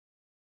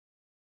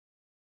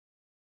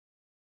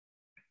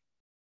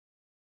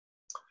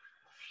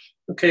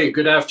Okay,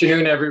 good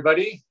afternoon,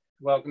 everybody.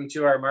 Welcome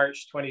to our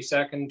March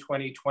 22nd,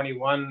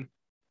 2021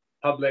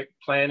 public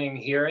planning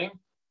hearing.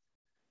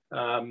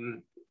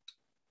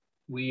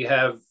 We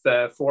have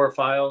 4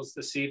 files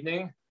this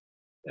evening.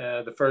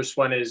 The first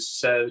one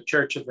is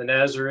Church of the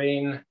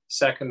Nazarene.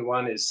 Second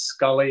one is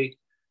Scully.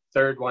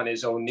 Third one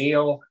is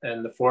O'Neill.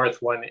 And the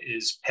fourth one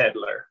is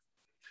Pedlar.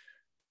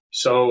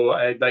 So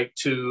I'd like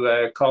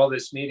to call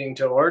this meeting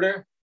to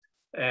order.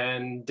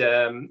 And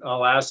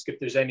I'll ask if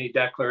there's any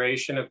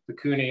declaration of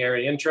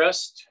pecuniary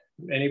interest.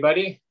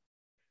 Anybody?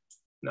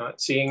 Not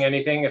seeing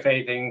anything. If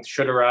anything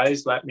should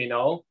arise, let me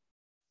know.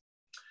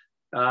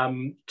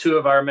 2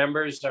 of our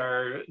members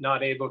are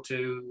not able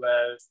to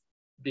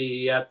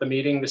be at the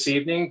meeting this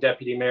evening.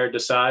 Deputy Mayor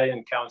Desai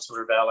and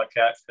Councillor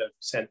Valakat have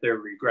sent their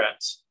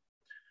regrets.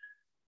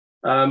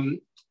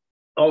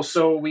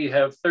 Also, we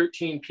have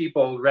 13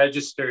 people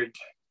registered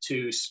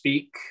to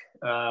speak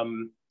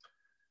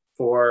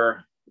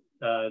for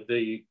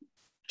the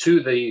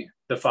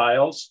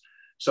files.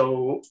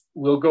 So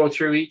we'll go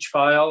through each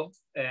file,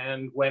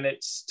 and when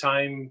it's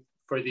time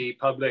for the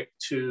public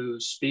to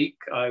speak,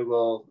 I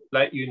will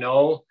let you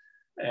know.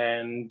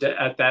 And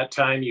at that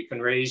time, you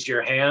can raise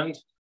your hand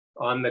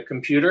on the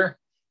computer,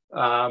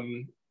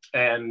 and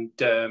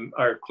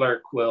our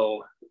clerk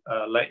will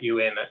let you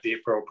in at the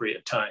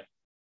appropriate time.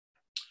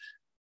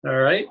 All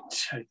right,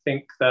 I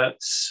think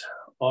that's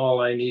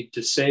all I need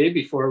to say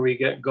before we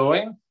get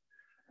going.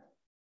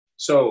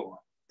 So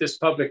this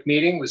public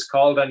meeting was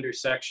called under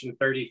Section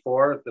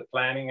 34 of the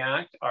Planning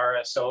Act,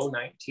 RSO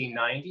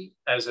 1990,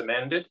 as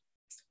amended,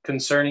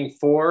 concerning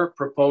 4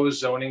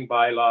 proposed zoning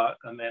bylaw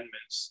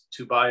amendments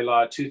to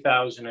bylaw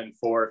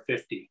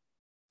 2004-50.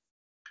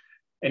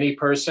 Any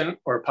person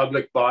or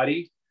public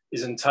body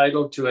is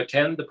entitled to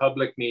attend the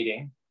public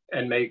meeting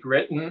and make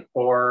written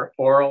or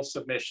oral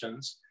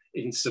submissions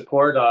in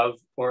support of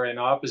or in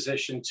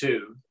opposition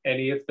to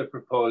any of the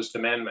proposed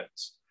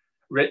amendments.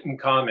 Written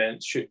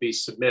comments should be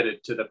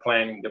submitted to the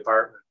planning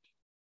department.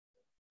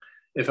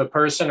 If a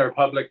person or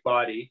public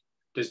body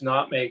does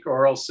not make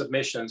oral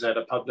submissions at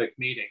a public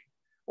meeting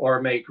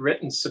or make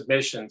written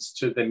submissions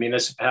to the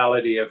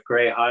municipality of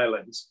Grey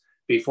Highlands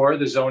before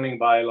the zoning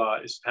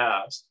bylaw is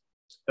passed,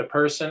 the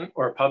person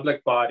or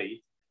public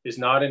body is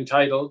not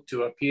entitled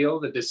to appeal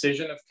the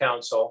decision of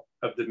council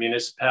of the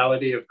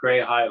municipality of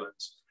Grey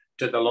Highlands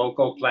to the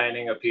local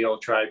planning appeal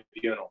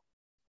tribunal.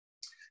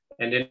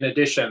 And in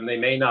addition, they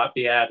may not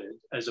be added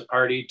as a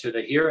party to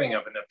the hearing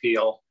of an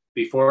appeal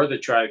before the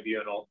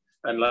tribunal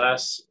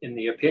unless, in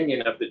the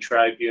opinion of the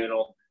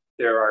tribunal,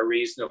 there are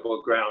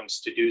reasonable grounds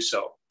to do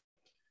so.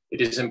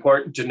 It is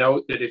important to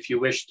note that if you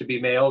wish to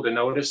be mailed a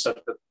notice of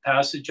the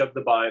passage of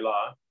the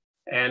bylaw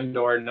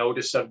and/or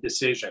notice of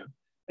decision,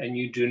 and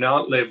you do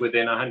not live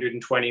within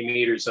 120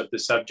 meters of the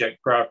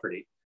subject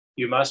property,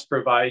 you must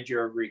provide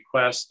your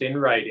request in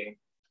writing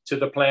to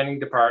the planning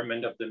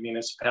department of the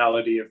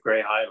municipality of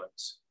Grey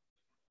Highlands.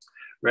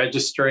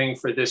 Registering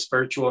for this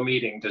virtual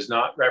meeting does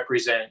not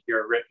represent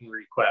your written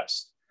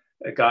request.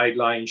 A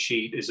guideline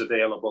sheet is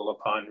available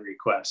upon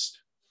request.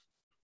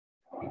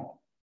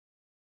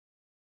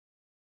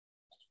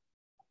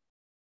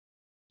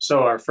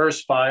 So our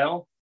first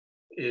file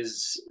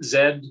is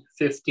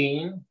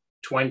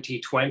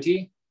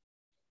Z15-2020.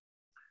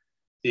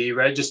 The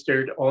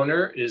registered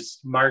owner is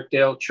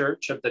MARKDALE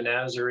Church of the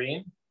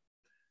Nazarene.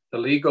 The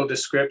legal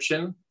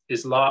description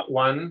is Lot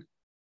 1,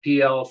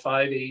 PL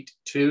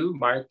 582,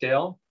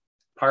 Markdale,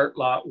 Part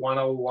Lot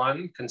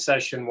 101,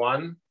 Concession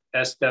 1,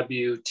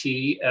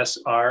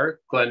 SWTSR,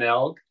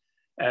 GLENELG,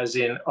 as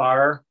in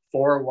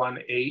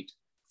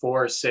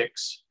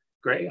R41846,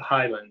 Grey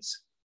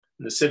Highlands.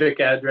 And the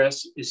civic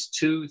address is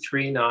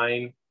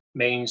 239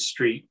 Main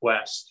Street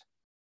West.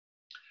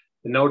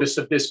 The notice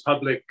of this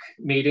public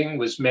meeting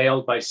was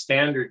mailed by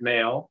standard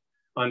mail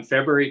on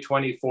February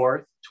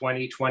 24th,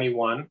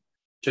 2021,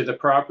 to the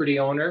property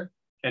owner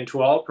and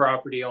to all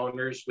property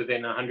owners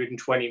within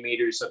 120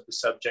 meters of the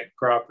subject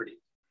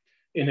property,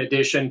 in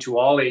addition to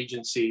all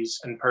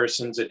agencies and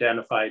persons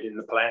identified in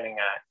the Planning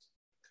Act.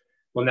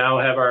 We'll now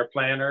have our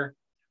planner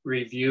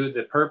review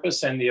the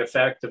purpose and the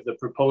effect of the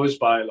proposed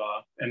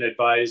bylaw and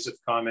advise of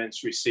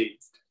comments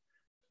received.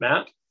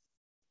 Matt?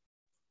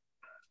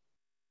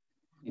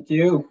 Thank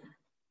you.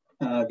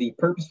 The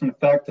purpose and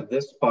effect of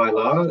this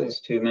bylaw is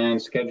to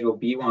amend Schedule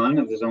B1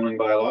 of the zoning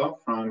bylaw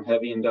from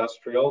heavy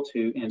industrial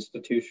to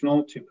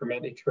institutional to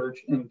permit a church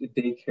and a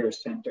daycare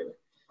center.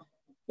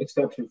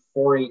 Exception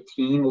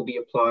 418 will be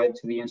applied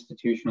to the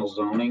institutional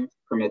zoning to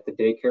permit the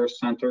daycare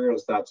center,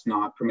 as that's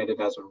not permitted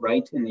as a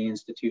right in the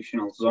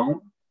institutional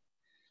zone.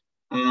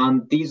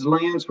 These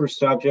lands were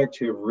subject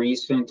to a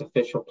recent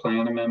official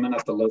plan amendment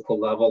at the local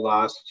level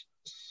last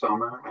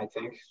summer, I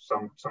think,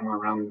 somewhere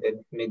around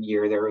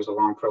mid-year. There was a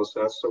long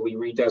process. So we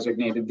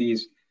redesignated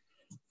these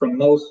from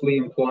mostly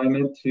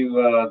employment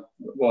to,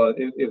 well,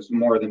 it was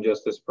more than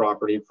just this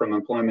property, from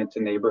employment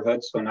to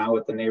neighborhood. So now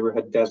with the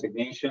neighborhood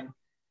designation,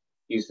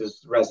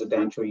 uses,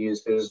 residential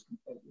uses,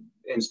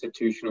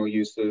 institutional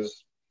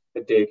uses,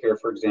 the daycare,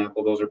 for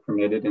example, those are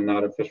permitted in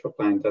that official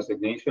plan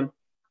designation.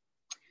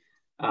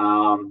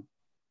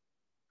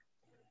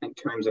 In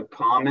terms of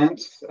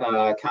comments,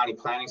 county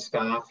planning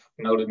staff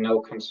noted no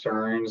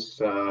concerns.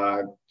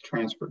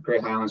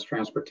 Great Highlands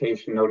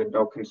Transportation noted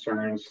no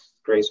concerns.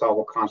 Grace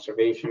Harbor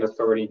Conservation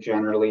Authority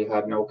generally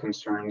had no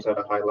concerns at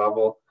a high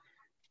level.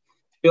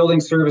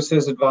 Building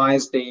Services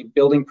advised a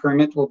building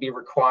permit will be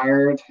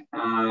required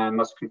and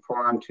must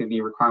conform to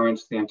the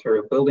requirements of the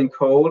Ontario Building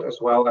Code, as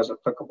well as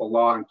applicable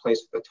law in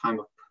place at the time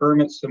of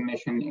permit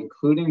submission,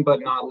 including but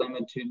not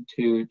limited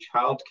to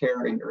Child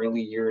Care and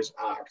Early Years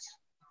Act.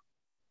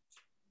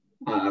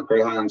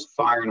 Great Highlands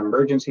Fire and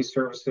Emergency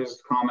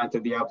Services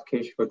commented the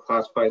application would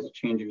classify as a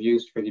change of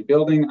use for the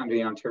building. Under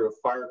the Ontario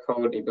Fire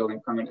Code, a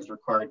building permit is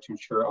required to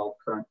ensure all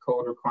current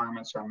code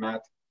requirements are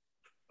met.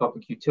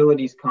 Public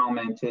Utilities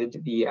commented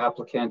the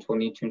applicant will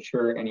need to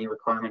ensure any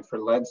requirement for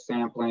lead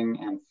sampling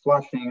and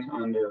flushing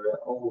under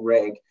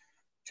OREG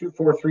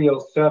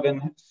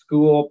 24307.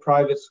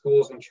 Private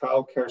schools and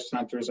child care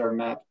centers are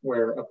met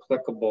where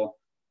applicable.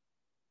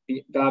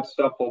 That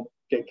stuff will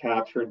get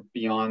captured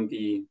beyond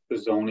the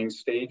zoning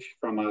stage.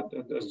 From a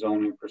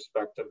zoning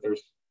perspective,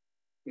 there's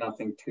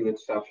nothing too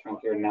exceptional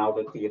here now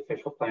that the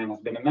official plan has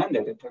been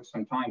amended. It took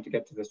some time to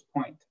get to this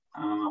point.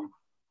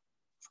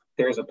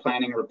 There's a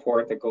planning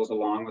report that goes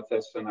along with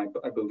this, and I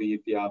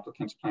believe the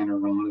applicant's planner,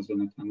 Ron, is in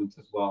attendance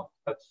as well.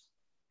 That's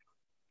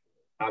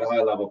at a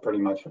high level pretty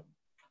much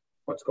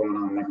what's going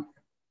on there.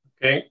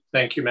 Okay,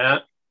 thank you,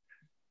 Matt.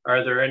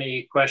 Are there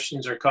any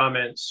questions or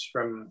comments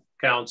from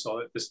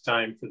council at this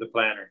time for the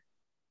planner?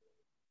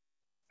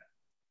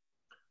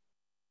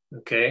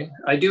 Okay,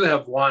 I do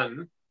have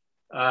one.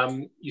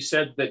 You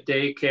said that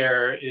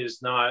daycare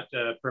is not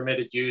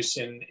permitted use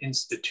in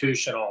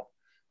institutional.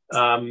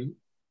 Some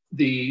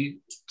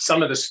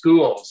of the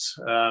schools,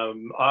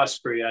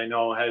 Osprey, I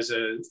know, has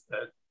a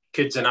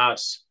Kids and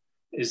Us.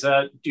 Is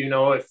that, do you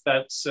know if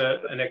that's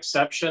an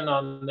exception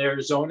on their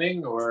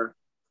zoning, or?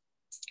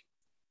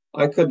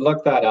 I could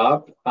look that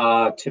up.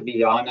 To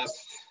be honest,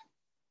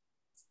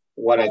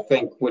 what I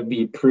think would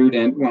be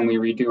prudent when we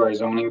redo our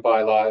zoning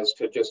bylaws is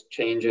to just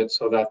change it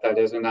so that that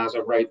isn't as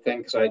a right thing,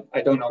 because I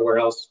don't know where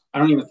else. I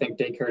don't even think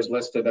daycare is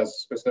listed as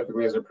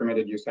specifically as a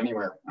permitted use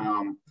anywhere.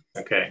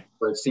 Okay.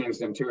 Where it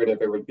seems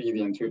intuitive, it would be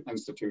the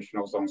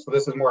institutional zone. So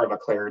this is more of a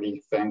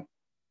clarity thing.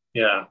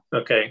 Yeah,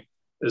 okay.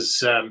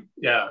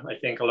 Yeah, I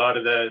think a lot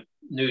of the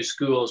new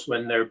schools,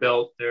 when they're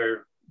built,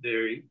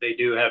 they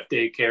do have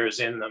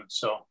daycares in them.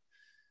 So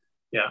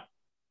yeah,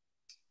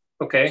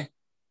 okay.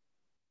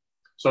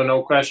 So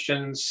no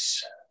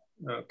questions,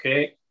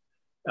 okay.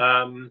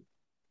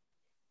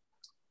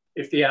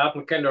 If the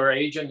applicant or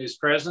agent is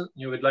present,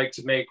 you would like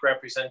to make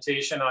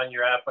representation on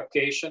your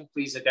application,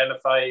 please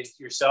identify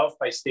yourself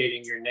by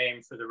stating your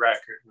name for the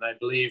record. And I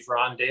believe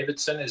Ron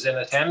Davidson is in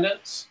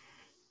attendance.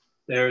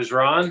 There's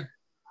Ron.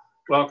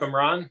 Welcome,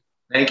 Ron.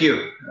 Thank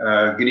you.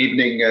 Good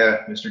evening,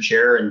 Mr.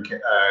 Chair and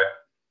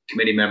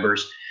committee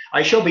members.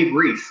 I shall be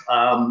brief.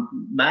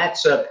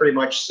 Matt's pretty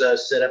much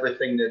said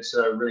everything that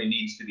really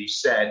needs to be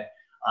said.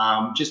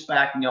 Just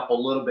backing up a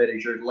little bit,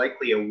 as you're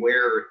likely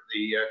aware,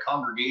 the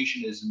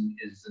congregation is in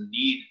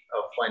need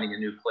of finding a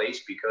new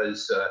place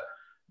because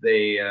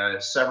they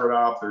severed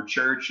off their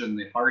church and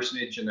the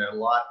parsonage and a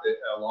lot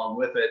along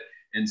with it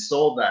and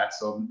sold that.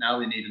 So now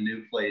they need a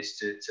new place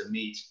to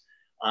meet.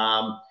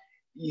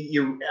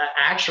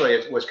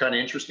 Actually, what's kind of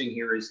interesting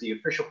here is the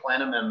official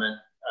plan amendment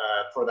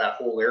for that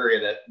whole area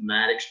that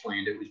Matt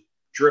explained. It was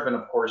driven,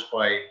 of course,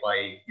 by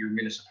your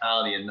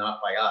municipality and not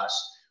by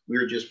us. We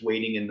were just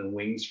waiting in the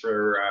wings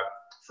for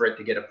it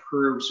to get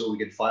approved so we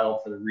could file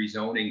for the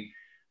rezoning.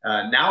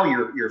 Now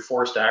you're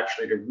forced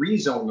actually to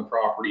rezone the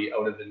property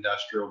out of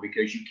industrial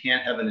because you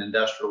can't have an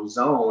industrial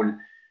zone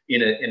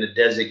in a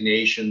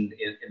designation,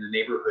 in the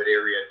neighborhood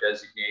area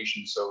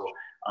designation. So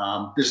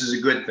this is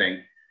a good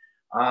thing.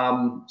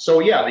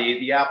 So yeah,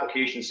 the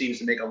application seems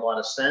to make a lot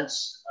of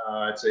sense.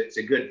 It's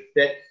a good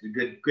fit, a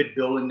good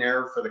building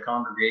there for the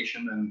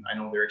congregation, and I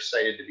know they're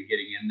excited to be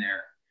getting in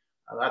there.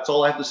 That's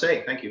all I have to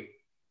say. Thank you.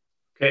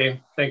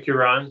 Okay, thank you,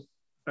 Ron.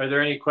 Are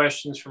there any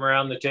questions from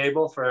around the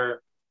table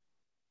for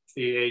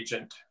the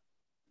agent?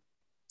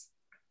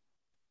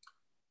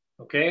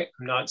 Okay,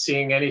 I'm not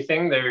seeing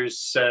anything.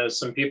 There's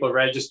some people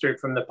registered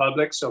from the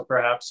public, so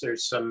perhaps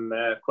there's some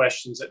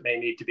questions that may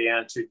need to be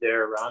answered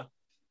there,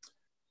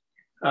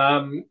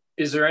 Ron.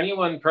 Is there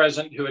anyone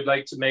present who would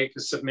like to make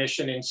a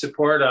submission in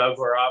support of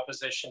or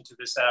opposition to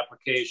this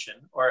application,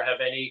 or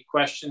have any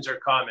questions or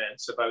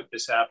comments about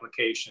this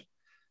application?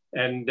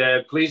 And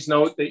please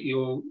note that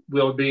you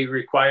will be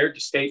required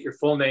to state your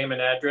full name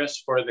and address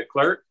for the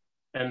clerk,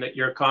 and that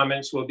your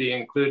comments will be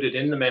included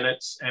in the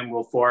minutes and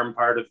will form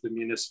part of the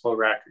municipal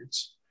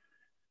records.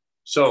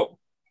 So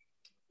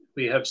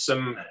we have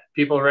some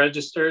people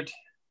registered.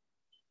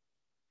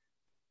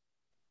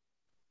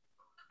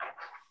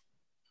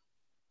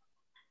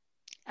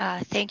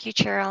 Thank you,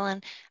 Chair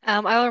Allen. I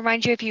will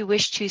remind you, if you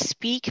wish to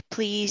speak,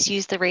 please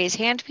use the raise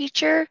hand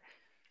feature.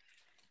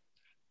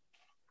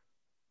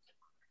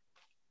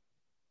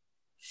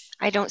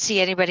 I don't see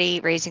anybody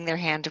raising their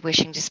hand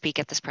wishing to speak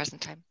at this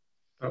present time.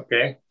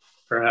 Okay,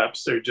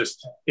 perhaps they're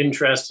just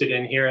interested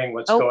in hearing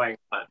what's going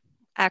on.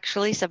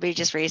 actually, somebody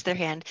just raised their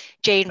hand.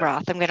 Jane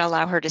Roth, I'm going to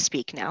allow her to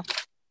speak now.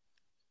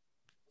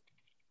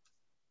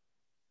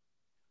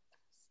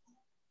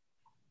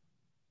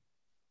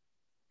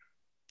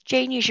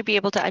 Jane, you should be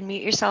able to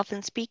unmute yourself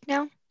and speak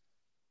now.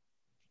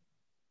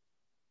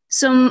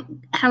 So,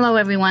 hello,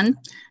 everyone.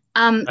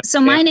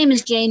 So my name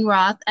is Jane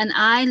Roth, and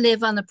I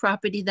live on the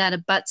property that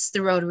abuts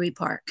the Rotary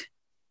Park.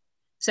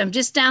 So I'm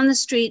just down the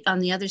street on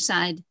the other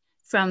side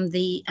from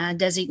the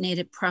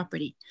designated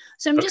property.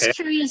 So I'm just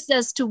curious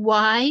as to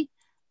why,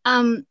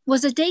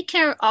 was a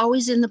daycare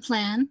always in the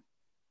plan?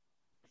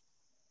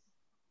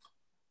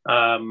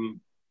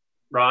 Ron,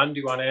 do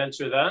you want to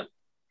answer that?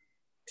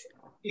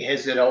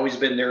 Has it always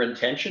been their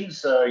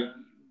intentions?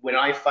 When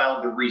I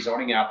filed the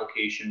rezoning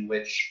application,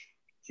 which,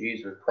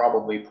 geez, was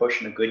probably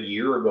pushing a good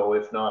year ago,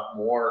 if not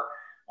more,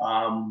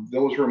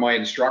 those were my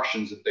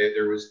instructions that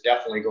there was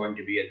definitely going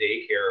to be a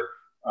daycare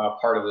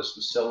part of this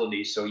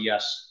facility. So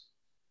yes.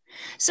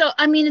 So,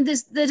 I mean,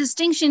 the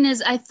distinction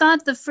is, I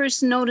thought the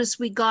first notice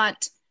we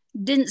got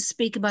didn't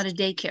speak about a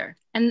daycare,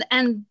 and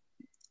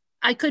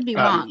I could be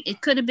wrong.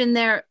 It could have been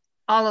there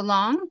all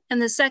along.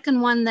 And the second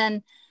one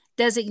then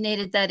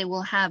designated that it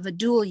will have a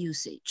dual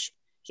usage.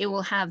 It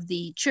will have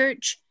the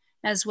church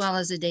as well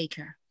as a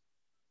daycare.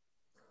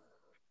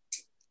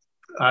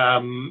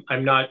 I'm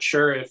not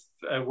sure if,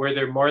 were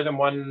there more than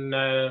one,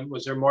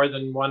 was there more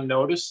than one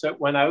notice that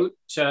went out?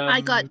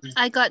 I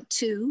got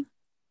two.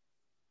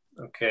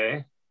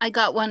 Okay. I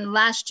got one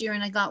last year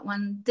and I got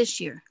one this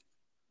year.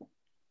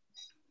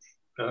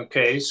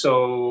 Okay,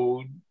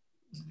 so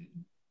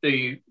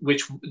the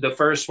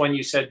first one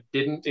you said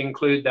didn't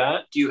include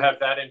that. Do you have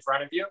that in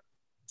front of you?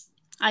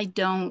 I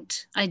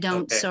don't,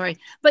 okay. Sorry.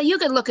 But you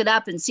could look it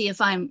up and see if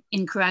I'm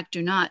incorrect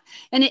or not.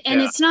 And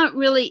it's not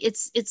really,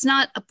 it's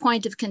not a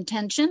point of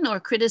contention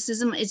or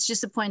criticism. It's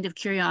just a point of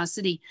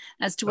curiosity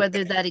as to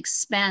whether that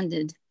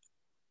expanded.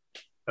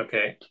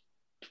 Okay.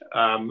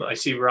 I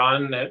see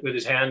Ron with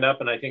his hand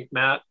up, and I think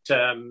Matt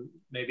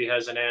maybe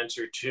has an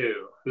answer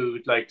too.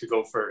 Who'd like to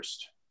go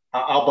first?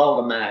 I'll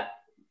bow to Matt.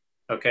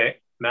 Okay,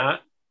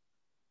 Matt?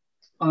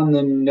 On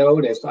the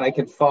notice, I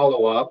could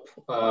follow up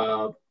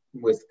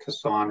with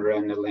Cassandra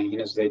and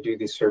Elaine as they do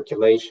the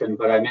circulation,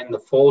 but I'm in the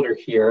folder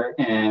here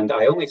and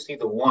I only see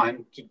the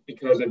one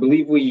because I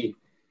believe we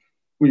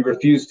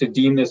refused to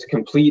deem this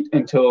complete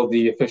until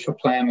the official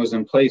plan was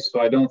in place. So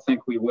I don't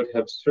think we would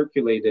have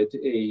circulated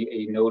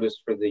a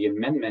notice for the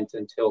amendment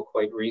until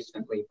quite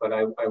recently, but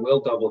I will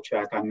double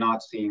check. I'm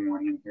not seeing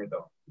one in here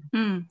though.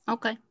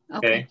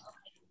 Okay.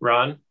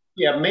 Ron?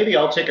 Yeah, maybe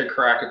I'll take a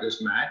crack at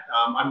this, Matt.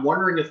 I'm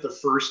wondering if the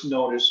first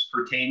notice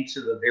pertained to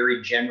the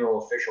very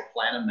general official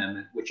plan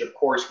amendment, which of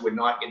course would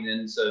not get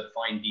into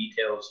fine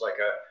details like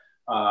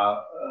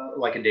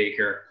a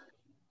daycare.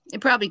 It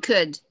probably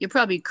could. You're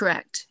probably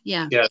correct.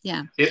 Yeah.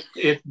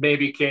 It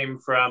maybe came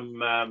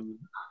from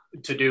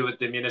to do with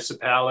the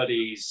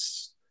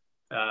municipality's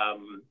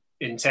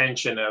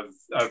intention of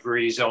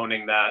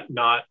rezoning that,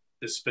 not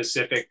the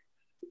specific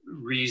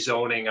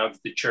rezoning of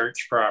the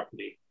church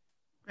property.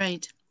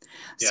 Right.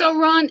 So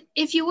Ron,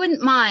 if you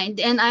wouldn't mind,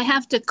 and I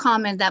have to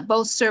comment that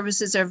both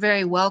services are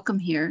very welcome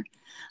here.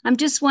 I'm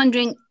just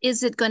wondering,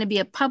 is it going to be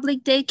a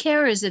public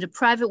daycare? Or is it a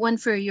private one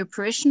for your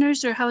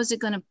parishioners, or how is it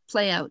going to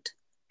play out?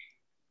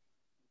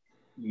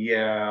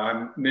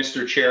 Yeah,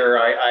 Mr. Chair,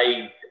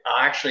 I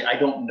actually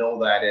don't know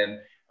that. And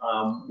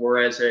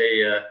whereas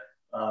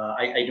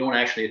I don't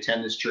actually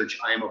attend this church,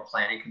 I am a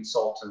planning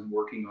consultant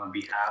working on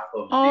behalf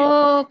of.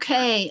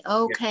 Okay.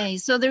 Yeah.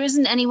 So there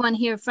isn't anyone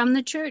here from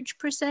the church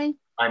per se?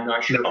 I'm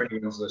not sure if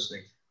anyone's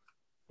listening.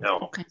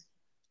 No.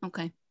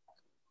 Okay.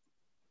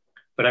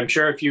 But I'm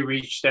sure if you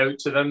reached out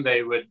to them,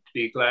 they would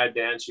be glad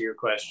to answer your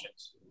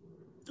questions.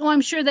 Oh,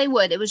 I'm sure they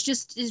would. It was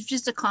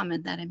just a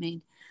comment that I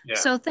made. Yeah.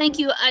 So thank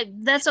you.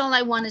 That's all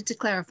I wanted to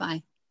clarify.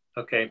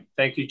 Okay.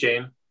 Thank you,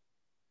 Jane.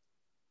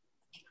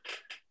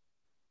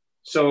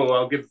 So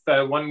I'll give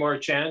one more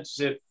chance.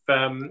 If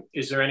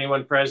is there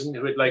anyone present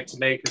who would like to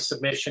make a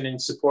submission in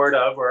support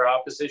of or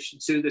opposition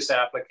to this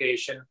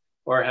application,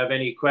 or have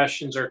any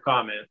questions or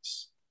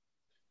comments?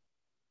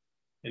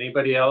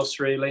 Anybody else,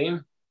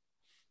 Raylene?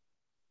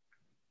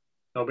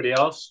 Nobody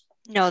else?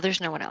 No, there's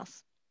no one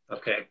else.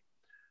 Okay,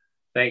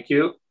 thank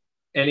you.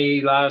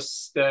 Any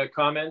last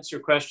comments or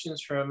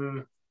questions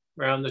from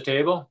around the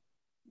table?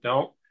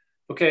 No?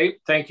 Okay,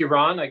 thank you,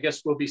 Ron. I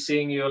guess we'll be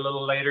seeing you a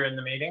little later in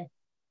the meeting.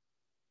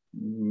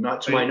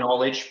 Not to my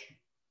knowledge.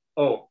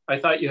 Oh, I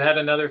thought you had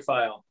another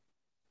file.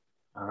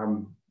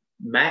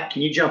 Matt,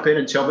 can you jump in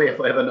and tell me if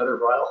I have another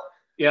file?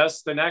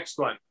 Yes, the next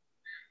one.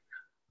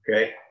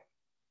 Okay.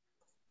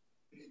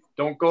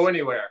 Don't go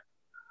anywhere.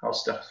 I'll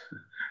stop.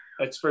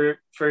 That's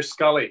for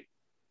Scully.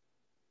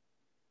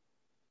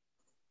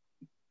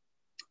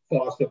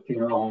 Fawcett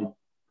Funeral Home.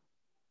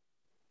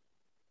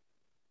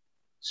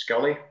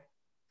 Scully?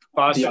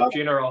 Fawcett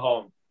Funeral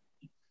Home.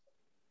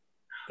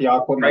 The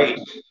Aqua. Right.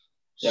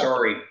 Yeah.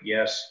 Sorry.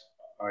 Yes,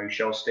 I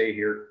shall stay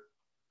here.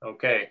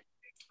 Okay.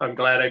 I'm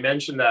glad I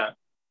mentioned that.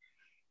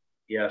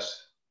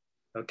 Yes.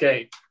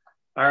 Okay.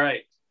 All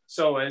right.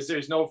 So as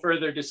there's no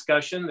further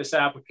discussion, this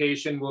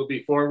application will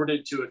be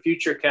forwarded to a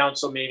future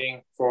council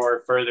meeting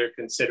for further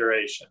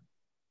consideration.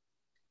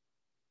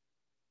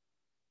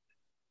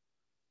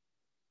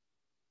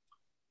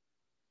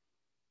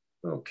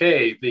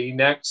 Okay, the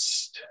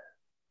next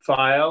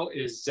file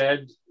is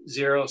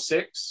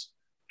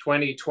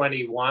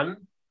Z06-2021.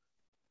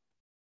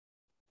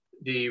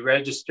 The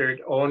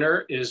registered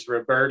owner is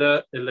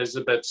Roberta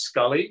Elizabeth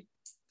Scully.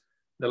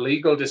 The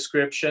legal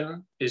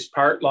description is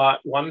part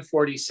lot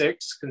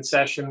 146,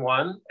 concession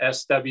 1,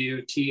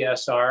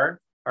 SWTSR,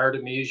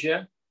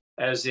 ARTEMESIA,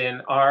 as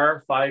in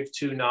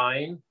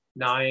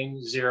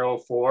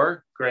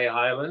R529904, Grey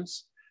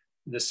Highlands.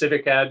 The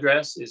civic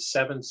address is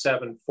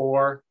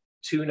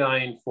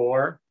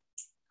 774-294,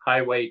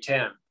 Highway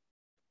 10.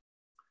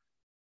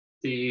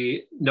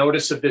 The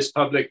notice of this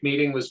public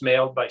meeting was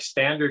mailed by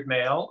standard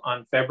mail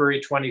on February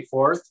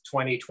 24th,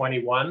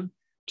 2021,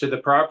 to the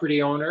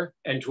property owner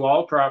and to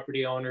all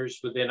property owners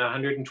within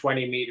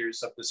 120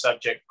 meters of the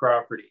subject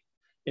property,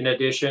 in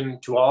addition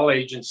to all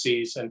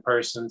agencies and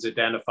persons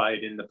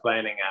identified in the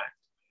Planning Act.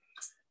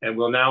 And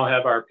we'll now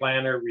have our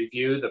planner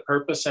review the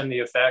purpose and the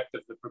effect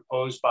of the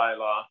proposed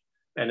bylaw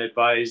and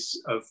advise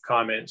of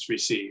comments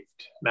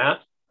received.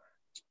 Matt?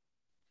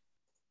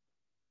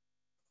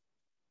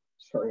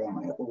 Sorry, all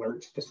my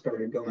alerts just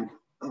started going.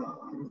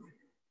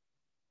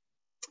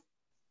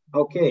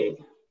 Okay.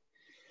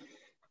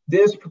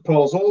 This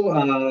proposal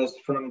is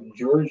from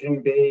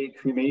Georgian Bay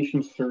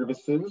Cremation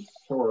Services,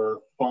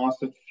 or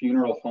Fawcett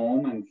Funeral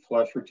Home in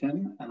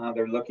Flesherton.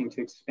 They're looking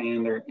to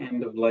expand their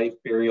end-of-life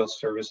burial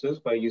services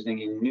by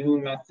using a new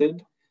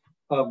method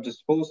of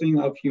disposing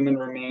of human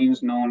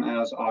remains known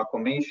as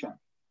aquamation.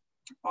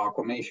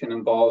 Aquamation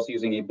involves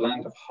using a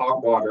blend of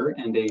hot water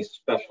and a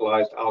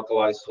specialized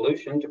alkali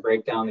solution to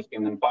break down the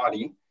human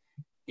body.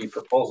 The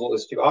proposal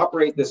is to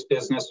operate this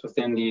business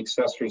within the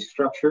accessory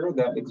structure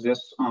that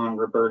exists on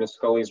Roberta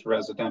Scully's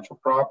residential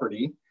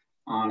property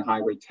on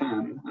Highway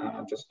 10,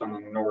 just on the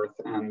north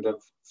end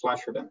of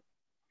Flesherton.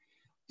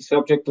 The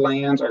subject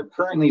lands are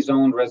currently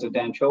zoned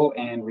residential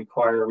and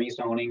require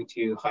rezoning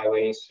to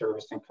Highway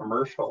Service and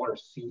Commercial, or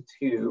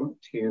C2,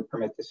 to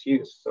permit this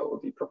use. So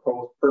the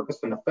proposed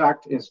purpose and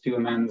effect is to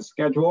amend the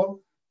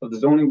schedule of the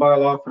zoning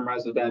bylaw from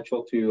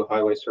residential to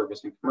Highway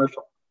Service and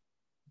Commercial.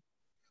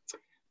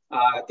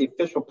 At the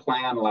official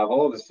plan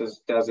level, this is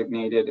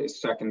designated a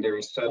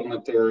secondary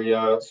settlement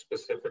area,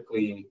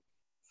 specifically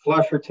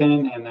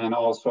Flesherton, and then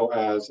also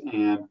as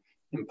an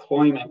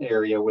employment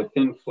area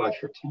within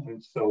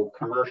Flesherton. So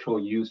commercial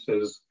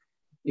uses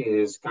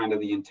is kind of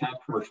the intent,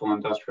 commercial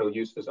industrial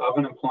uses of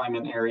an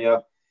employment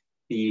area.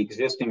 The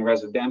existing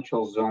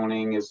residential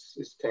zoning is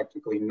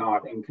technically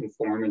not in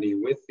conformity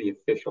with the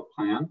official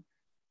plan.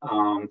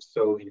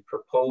 So the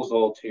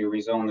proposal to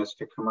rezone this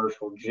to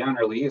commercial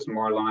generally is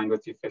more aligned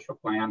with the official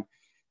plan.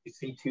 The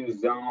C2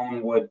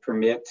 zone would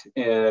permit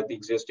the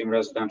existing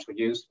residential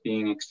use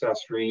being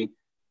accessory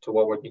to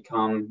what would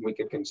become, we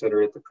could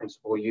consider it the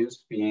principal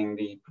use, being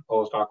the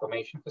proposed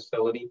aquamation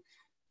facility.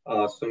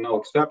 So no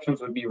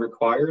exceptions would be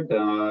required.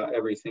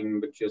 Everything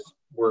would just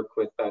work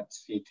with that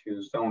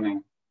C2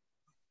 zoning.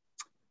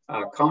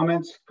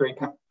 Comments, Grey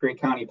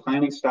County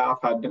planning staff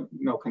had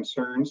no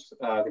concerns.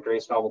 The Grey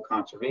Stouffville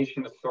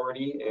Conservation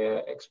Authority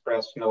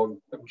expressed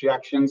no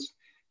objections,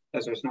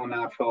 as there's no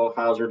natural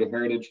hazard or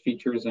heritage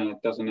features and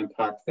it doesn't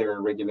impact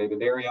their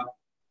regulated area.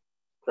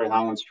 Grey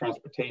Highlands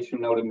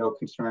Transportation noted no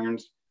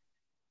concerns.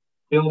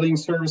 Building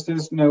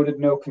Services noted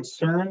no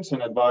concerns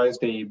and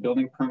advised a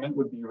building permit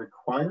would be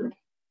required.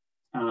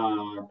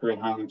 Grey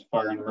Highlands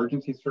Fire and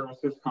Emergency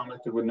Services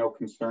commented with no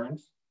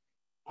concerns.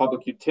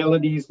 Public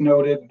Utilities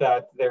noted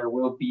that there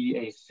will be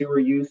a sewer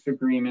use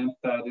agreement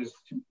that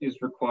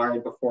is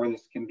required before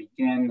this can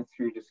begin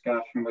through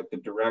discussion with the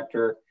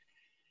director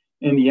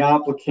and the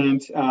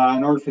applicant.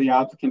 In order for the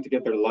applicant to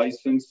get their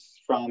license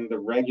from the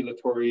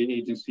regulatory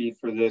agency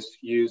for this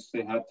use,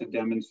 they had to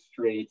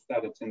demonstrate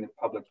that it's in the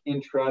public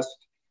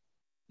interest.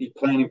 The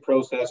planning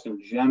process in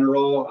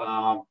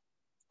general,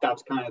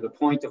 that's kind of the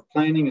point of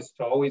planning, is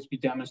to always be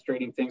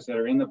demonstrating things that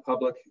are in the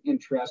public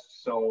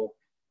interest. So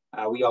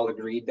we all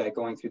agreed that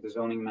going through the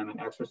zoning amendment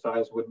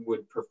exercise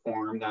would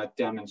perform that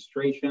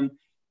demonstration.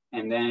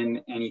 And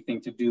then anything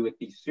to do with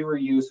the sewer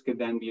use could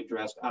then be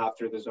addressed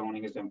after the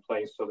zoning is in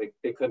place. So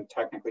they couldn't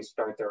technically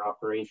start their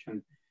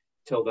operation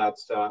till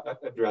that's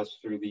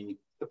addressed through the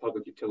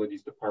Public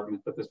Utilities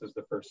Department, but this is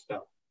the first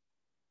step.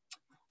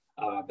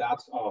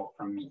 That's all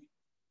from me.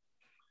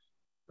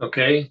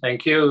 Okay,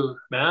 thank you,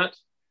 Matt.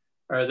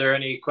 Are there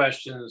any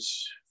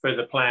questions for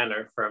the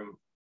planner from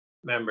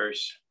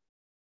members?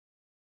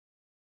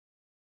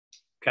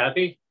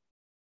 Kathy?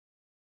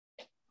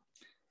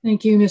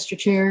 Thank you, Mr.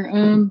 Chair.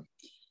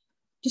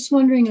 Just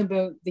wondering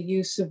about the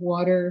use of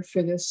water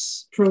for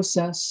this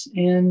process.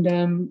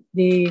 And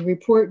the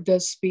report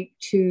does speak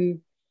to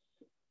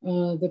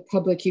the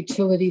Public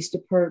Utilities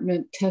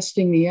Department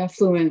testing the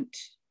effluent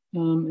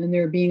and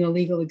there being a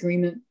legal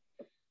agreement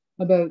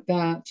about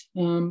that.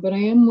 But I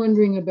am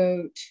wondering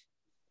about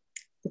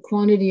the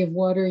quantity of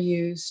water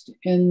used,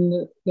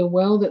 and the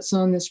well that's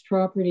on this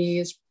property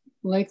is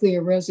likely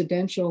a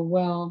residential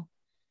well.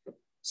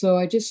 So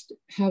I just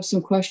have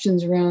some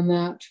questions around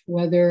that,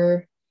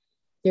 whether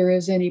there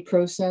is any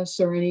process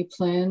or any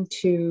plan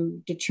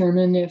to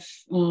determine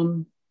if,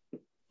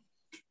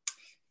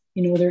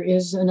 there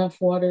is enough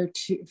water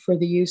for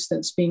the use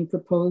that's being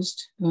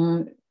proposed.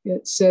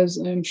 It says,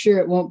 I'm sure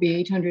it won't be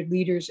 800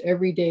 liters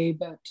every day,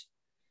 but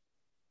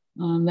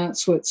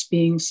that's what's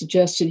being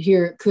suggested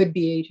here. It could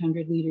be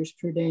 800 liters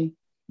per day.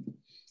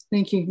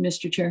 Thank you,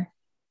 Mr. Chair.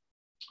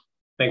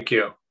 Thank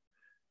you.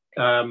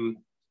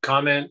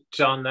 Comment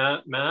on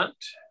that, Matt?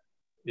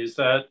 Is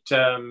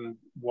that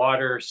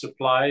water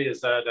supply,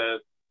 is that a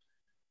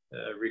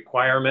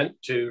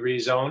requirement to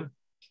rezone?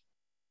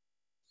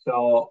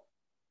 So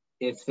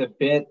it's a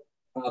bit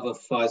of a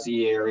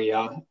fuzzy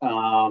area.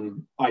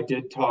 I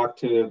did talk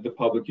to the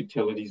Public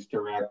Utilities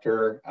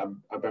Director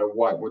about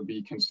what would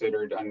be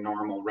considered a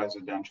normal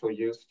residential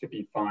use to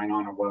be fine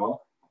on a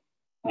well.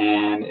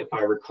 And if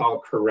I recall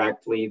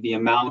correctly, the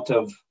amount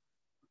of,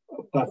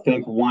 I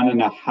think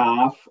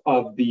 1.5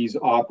 of these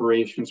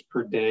operations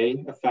per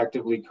day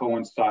effectively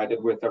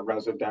coincided with a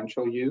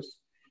residential use.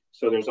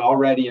 So there's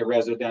already a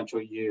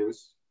residential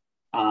use.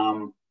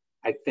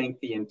 I think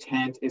the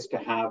intent is to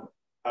have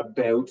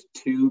about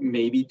 2,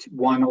 maybe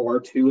 1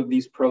 or 2 of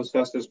these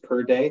processes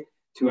per day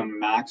to a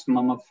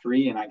maximum of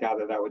 3. And I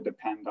gather that would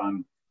depend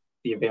on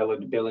the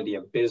availability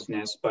of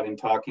business. But in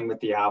talking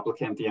with the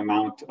applicant, the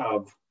amount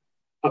of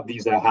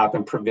these that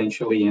happen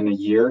provincially in a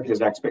year,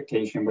 his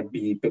expectation would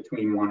be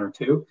between 1 or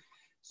 2.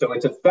 So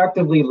it's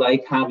effectively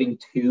like having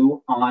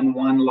 2 on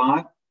 1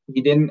 lot.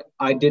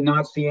 I did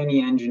not see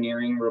any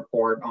engineering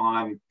report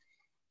on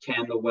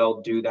can the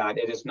well do that.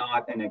 It is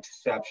not an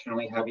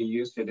exceptionally heavy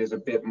use. It is a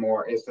bit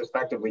more, it's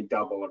effectively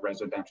double a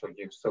residential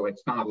use. So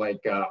it's not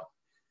like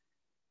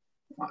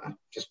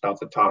just off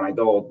the top,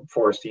 the old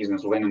Four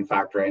Seasons linen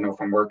factory, I know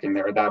from working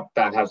there,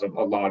 that has a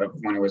lot of,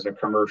 when it was a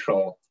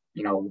commercial,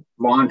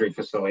 laundry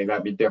facility,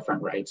 that'd be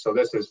different, right? So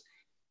this is,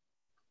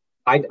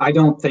 I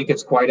don't think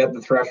it's quite at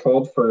the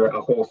threshold for a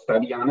whole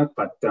study on it,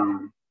 but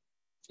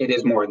it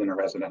is more than a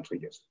residential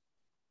use.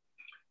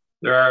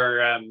 There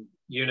are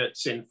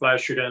units in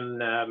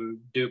Flesherton,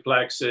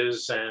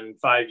 duplexes and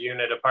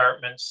 5-unit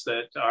apartments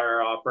that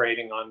are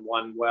operating on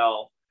 1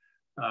 well.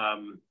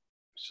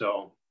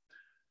 So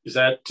does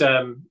that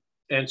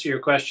answer your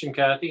question,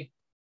 Kathy?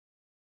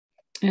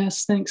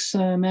 Yes, thanks,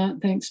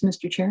 Matt. Thanks,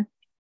 Mr. Chair.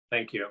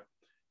 Thank you.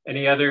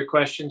 Any other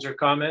questions or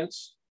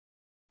comments?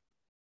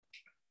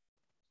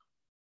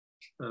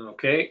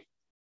 Okay.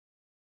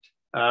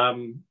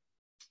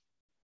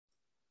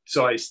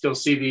 So I still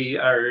see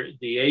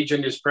the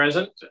agent is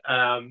present.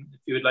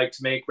 If you would like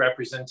to make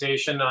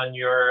representation on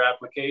your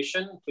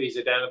application, please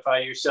identify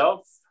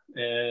yourself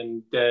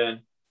and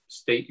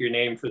state your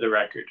name for the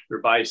record, or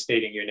by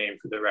stating your name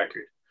for the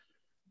record.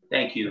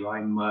 Thank you.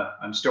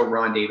 I'm still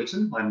Ron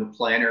Davidson. I'm the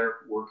planner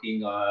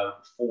working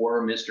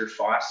for Mr.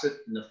 Fawcett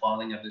in the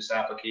filing of this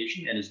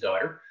application and his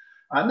daughter.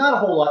 Not a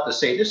whole lot to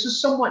say. This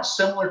is somewhat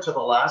similar to the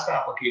last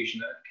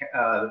application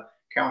that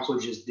Council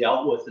just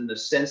dealt with, in the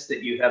sense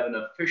that you have an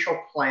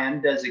official plan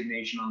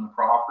designation on the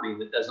property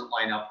that doesn't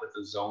line up with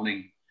the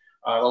zoning.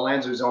 The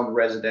lands are zoned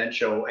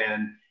residential,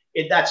 and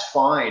that's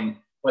fine,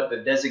 but the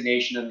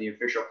designation in the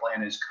official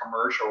plan is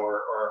commercial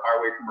or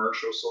highway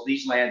commercial. So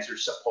these lands are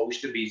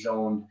supposed to be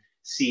zoned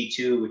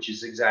C2, which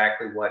is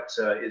exactly what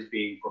is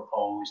being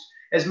proposed.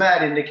 As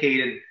Matt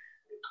indicated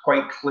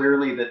quite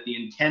clearly, that the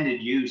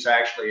intended use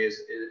actually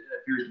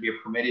appears to be a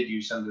permitted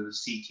use under the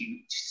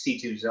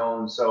C2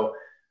 zone. So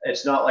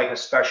it's not like a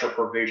special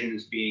provision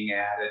is being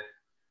added.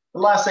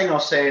 The last thing I'll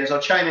say is I'll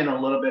chime in a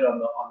little bit on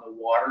the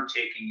water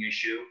taking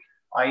issue.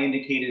 I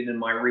indicated in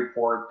my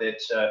report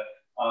that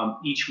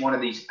each one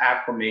of these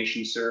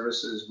aquamation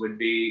services would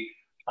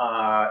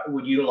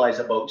utilize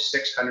about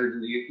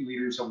 600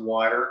 liters of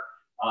water.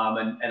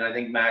 And I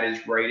think Matt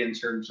is right in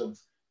terms of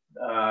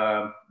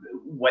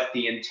what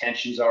the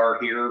intentions are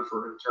here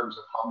in terms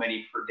of how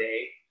many per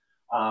day.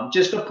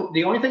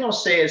 The only thing I'll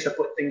say is to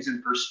put things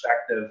in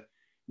perspective.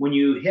 When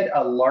you hit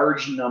a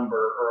large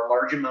number or a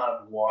large amount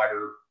of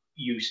water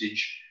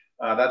usage,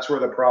 that's where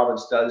the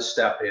province does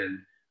step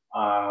in.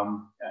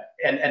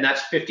 And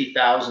that's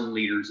 50,000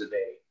 liters a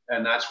day.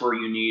 And that's where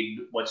you need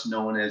what's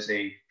known as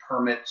a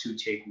permit to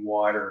take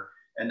water.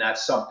 And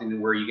that's something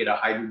where you get a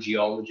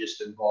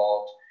hydrogeologist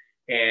involved,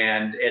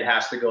 and it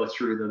has to go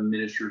through the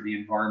Ministry of the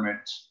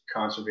Environment,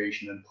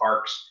 Conservation and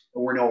Parks.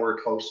 And we're nowhere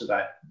close to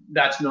that.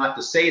 That's not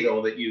to say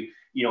though that if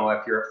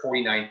you're at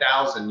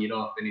 49,000, you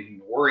don't have anything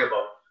to worry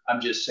about. I'm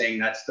just saying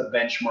that's the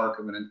benchmark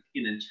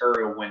in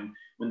Ontario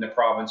when the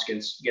province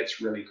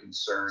gets really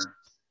concerned.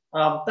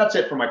 That's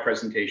it for my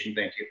presentation.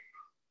 Thank you.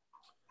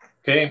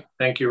 Okay,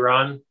 thank you,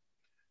 Ron.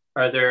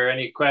 Are there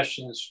any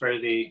questions for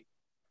the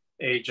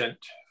agent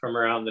from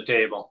around the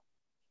table?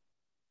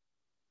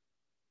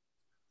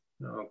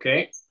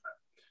 Okay.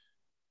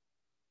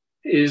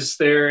 Is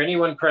there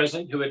anyone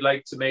present who would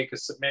like to make a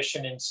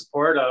submission in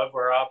support of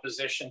or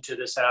opposition to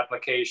this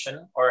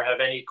application, or have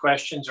any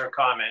questions or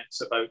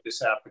comments about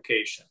this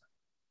application?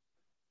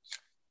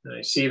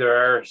 I see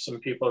there are some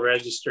people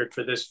registered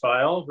for this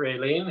file.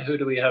 Raylene, who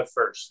do we have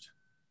first?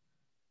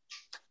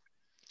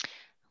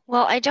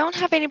 Well, I don't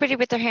have anybody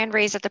with their hand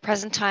raised at the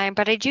present time,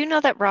 but I do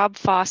know that Rob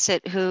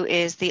Fawcett, who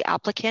is the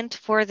applicant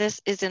for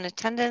this, is in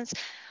attendance.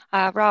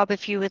 Rob,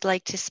 if you would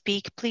like to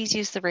speak, please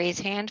use the raise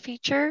hand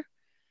feature.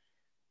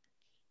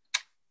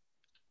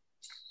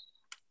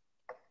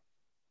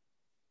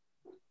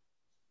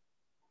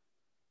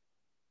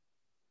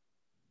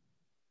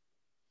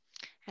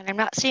 And I'm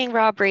not seeing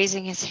Rob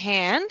raising his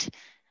hand.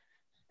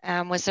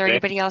 Was there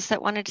anybody else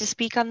that wanted to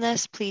speak on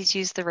this? Please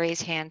use the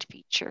raise hand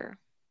feature.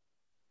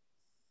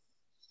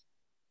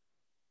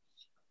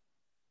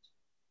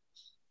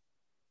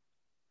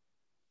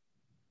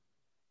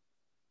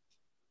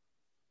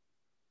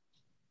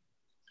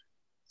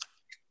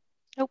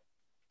 Nope.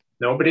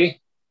 Nobody?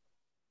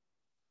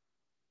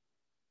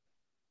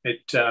 I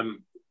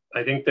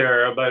think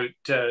there are about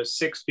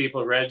 6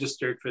 people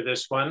registered for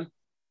this one.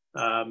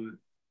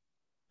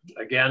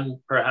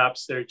 Again,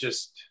 perhaps they're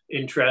just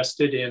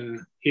interested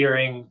in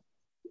hearing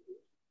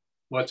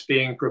what's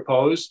being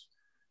proposed.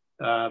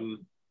 I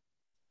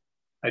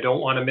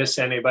don't want to miss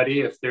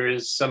anybody if there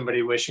is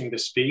somebody wishing to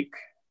speak.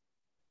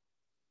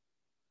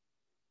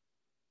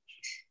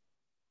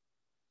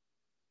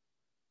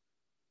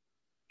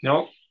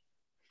 No?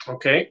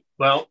 Okay,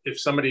 well, if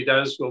somebody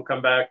does, we'll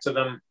come back to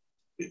them,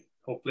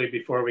 hopefully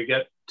before we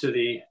get to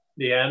the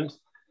end.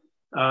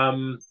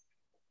 Are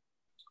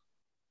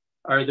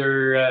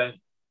there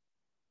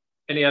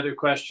any other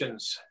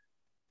questions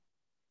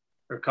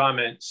or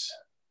comments?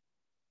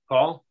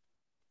 Paul?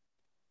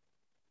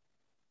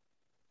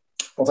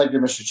 Well, thank you,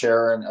 Mr.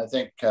 Chair. And I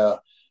think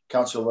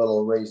Councillor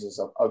Little raises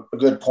a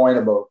good point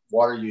about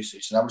water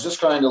usage. And I was just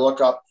trying to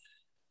look up,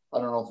 I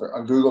don't know if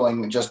I'm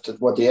Googling just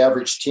what the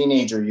average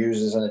teenager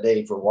uses in a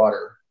day for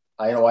water.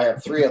 I know I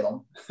have 3 of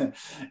them.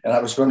 And I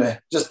was going to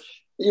just,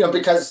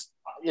 because,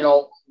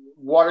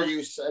 water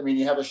use, I mean,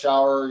 you have a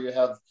shower, you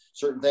have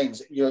certain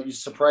things,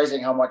 it's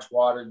surprising how much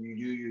water you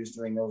do use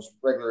during those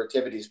regular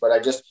activities.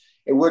 But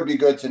it would be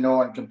good to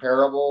know and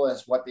comparable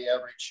as what the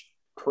average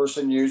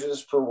person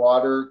uses for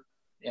water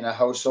in a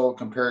household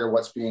compared to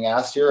what's being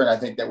asked here. And I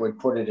think that would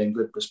put it in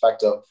good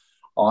perspective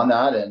on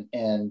that.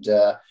 And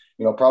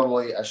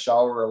probably a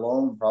shower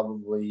alone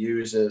probably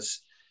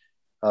uses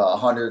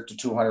 100 to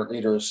 200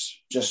 liters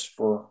just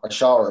for a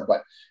shower.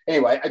 But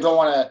anyway, I don't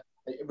want to,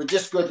 it would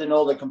just good to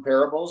know the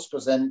comparables,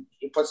 because then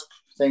it puts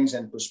things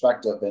in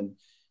perspective. And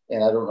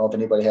I don't know if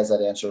anybody has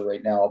that answer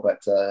right now,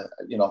 but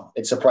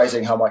it's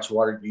surprising how much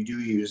water you do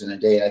use in a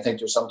day. And I think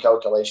there's some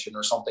calculation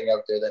or something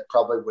out there that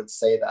probably would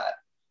say that.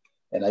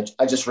 And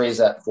I just raise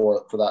that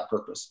for that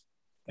purpose.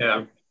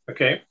 Yeah.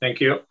 Okay.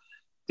 Thank you.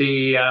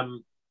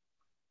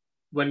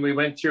 When we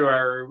went through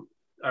our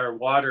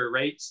water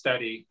rate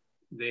study,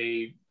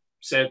 they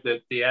said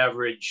that the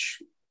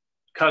average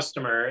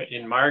customer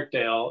in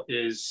Markdale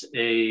is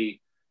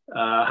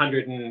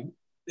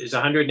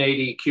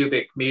 180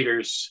 cubic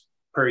meters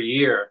per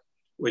year,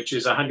 which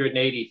is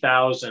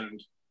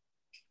 180,000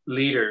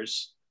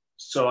 liters.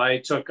 So I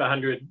took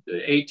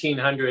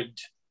 1,800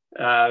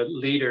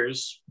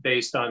 liters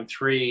based on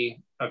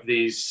 3 of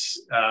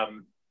these, I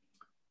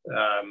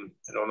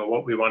don't know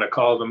what we want to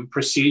call them,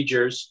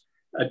 procedures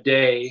a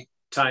day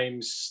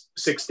times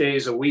 6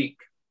 days a week.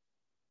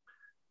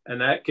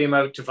 And that came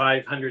out to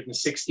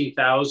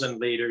 560,000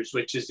 liters,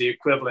 which is the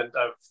equivalent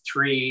of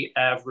 3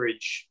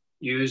 average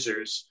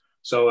users.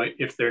 So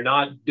if they're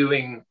not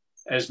doing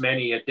as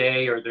many a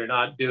day, or they're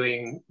not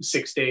doing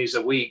 6 days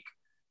a week,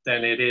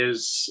 then it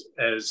is,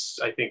 as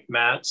I think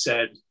Matt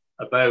said,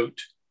 about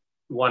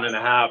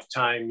 1.5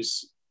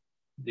 times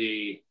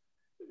the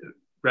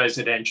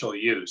residential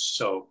use.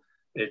 So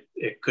it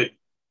could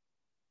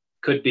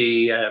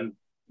be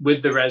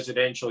with the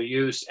residential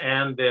use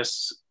and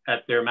this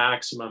at their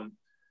maximum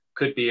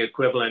could be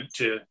equivalent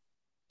to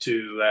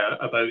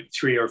about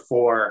 3 or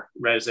 4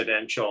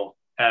 residential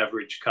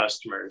average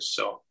customers.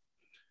 So,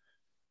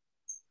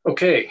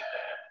 okay.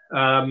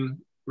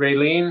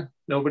 Raylene,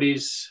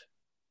 nobody's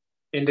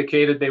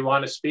indicated they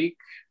want to speak?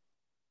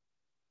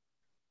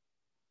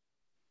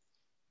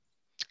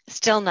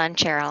 Still none,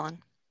 Chair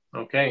Allen.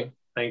 Okay,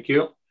 thank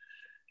you.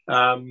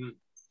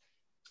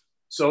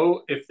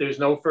 So if there's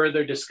no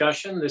further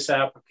discussion, this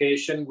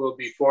application will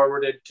be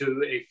forwarded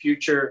to a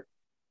future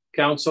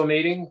council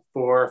meeting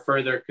for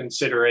further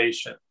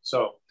consideration.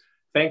 So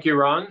thank you,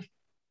 Ron.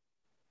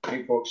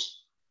 Thank you,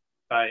 folks.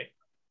 Bye.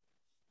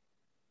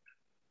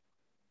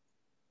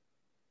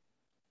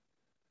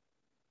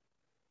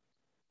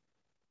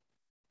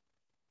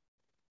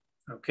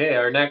 Okay,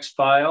 our next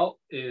file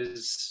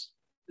is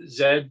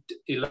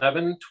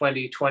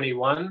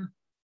Z11-2021.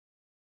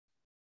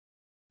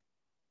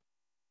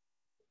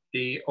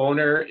 The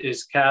owner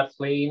is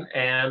Kathleen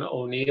Ann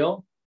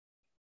O'Neill.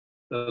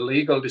 The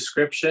legal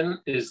description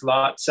is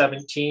Lot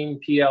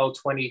 17,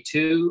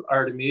 PL22,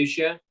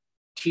 Artemesia,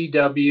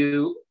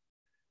 TWR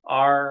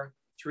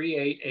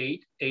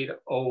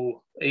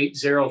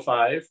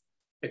 388-80805,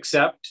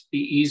 except the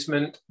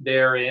easement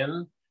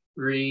therein,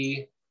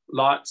 re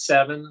Lot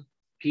 7,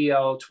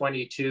 PL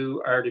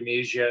 22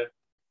 Artemesia,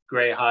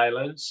 Grey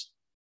Highlands,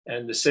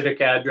 and the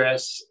civic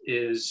address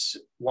is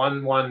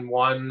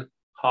 111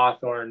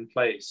 Hawthorn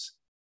Place.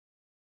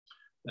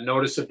 The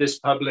notice of this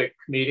public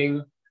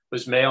meeting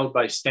was mailed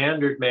by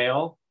standard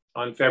mail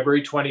on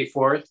February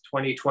 24th,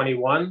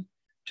 2021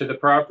 to the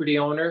property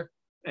owner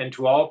and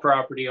to all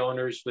property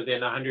owners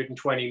within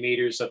 120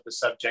 meters of the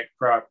subject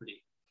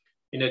property,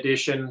 in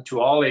addition to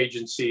all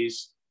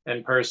agencies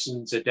and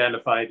persons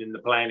identified in the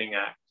Planning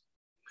Act.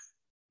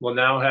 We'll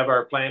now have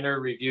our planner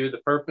review the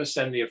purpose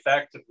and the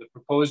effect of the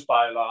proposed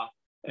bylaw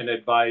and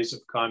advise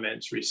of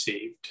comments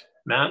received.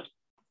 Matt?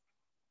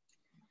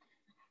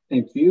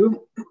 Thank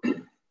you.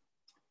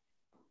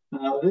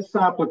 This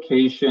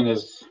application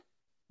is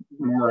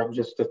more of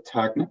just a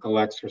technical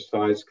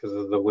exercise because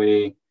of the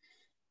way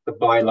the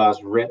bylaw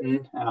is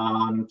written.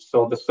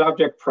 So the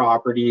subject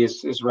property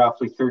is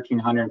roughly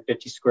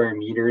 1,350 square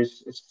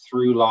meters. It's a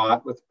through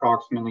lot with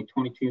approximately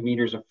 22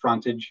 meters of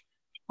frontage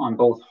on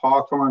both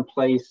Hawthorn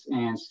Place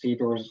and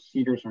Cedars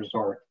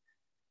Resort.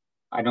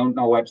 I don't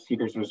know what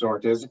Cedars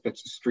Resort is, if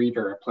it's a street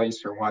or a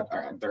place or what.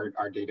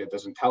 Our data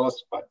doesn't tell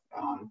us, but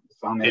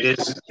it's on there.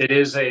 It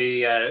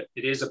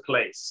is a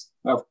place.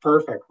 Oh,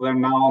 perfect. Well,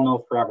 now I'll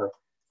know forever.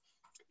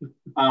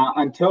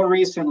 Until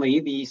recently,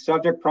 the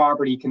subject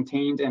property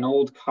contained an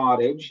old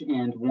cottage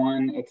and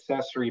one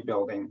accessory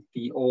building.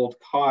 The old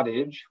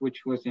cottage,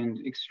 which was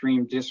in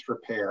extreme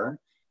disrepair,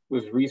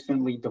 was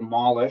recently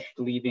demolished,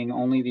 leaving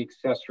only the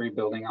accessory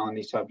building on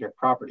the subject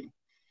property.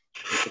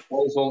 The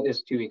proposal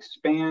is to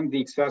expand the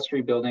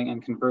accessory building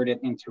and convert it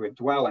into a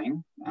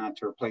dwelling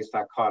to replace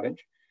that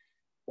cottage.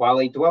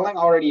 While a dwelling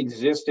already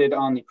existed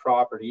on the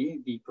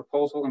property, the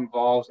proposal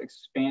involves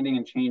expanding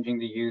and changing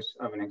the use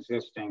of an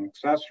existing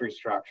accessory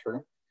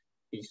structure.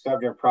 The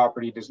subject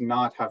property does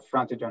not have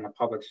frontage on a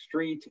public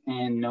street,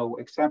 and no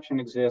exception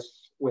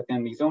exists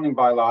within the zoning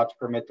bylaw to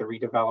permit the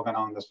redevelopment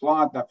on this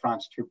lot that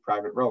fronts two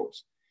private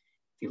roads.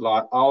 The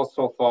lot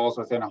also falls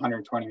within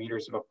 120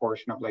 meters of a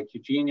portion of Lake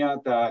Eugenia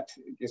that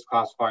is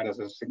classified as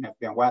a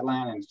significant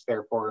wetland and is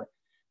therefore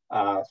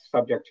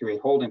subject to a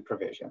holding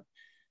provision.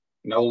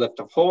 No lift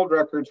of hold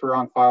records were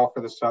on file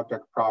for the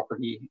subject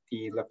property.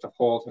 The lift of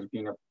hold has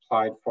been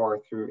applied for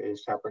through a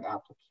separate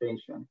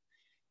application.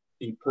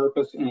 The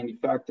purpose and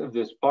effect of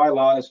this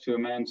bylaw is to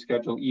amend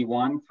Schedule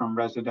E1 from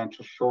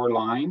residential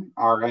shoreline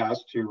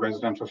RS to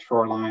residential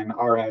shoreline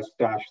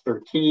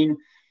RS-13.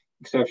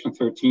 Exception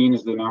 13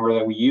 is the number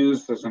that we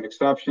use as an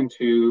exception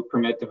to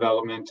permit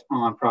development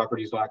on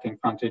properties lacking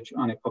frontage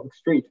on a public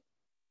street.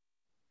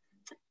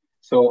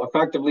 So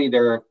effectively,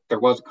 there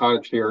was a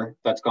cottage here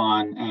that's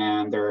gone,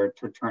 and they're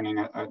turning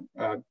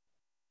a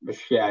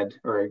shed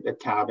or a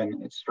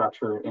cabin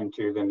structure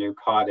into the new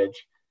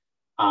cottage.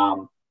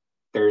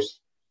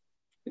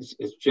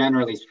 It's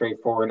generally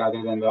straightforward,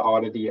 other than the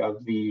oddity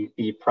of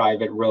the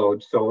private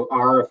road. So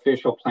our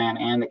official plan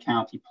and the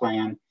county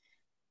plan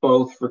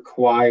both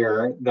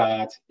require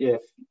that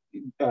if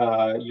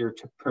you're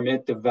to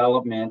permit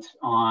development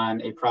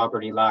on a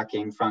property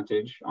lacking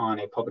frontage on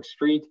a public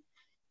street,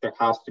 there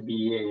has to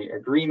be an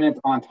agreement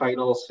on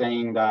title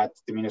saying that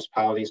the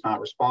municipality is not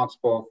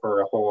responsible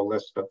for a whole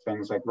list of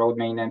things like road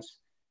maintenance.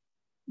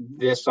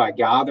 This, I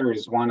gather,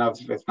 is one of,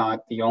 if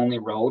not the only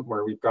road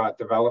where we've got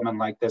development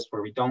like this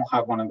where we don't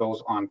have one of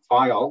those on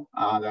file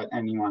that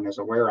anyone is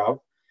aware of.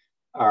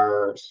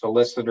 Our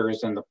solicitor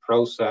is in the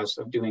process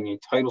of doing a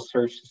title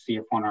search to see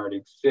if one already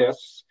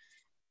exists.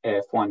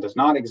 If one does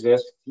not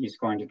exist, he's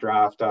going to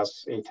draft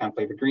us a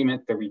template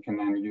agreement that we can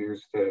then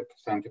use to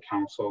send to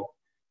council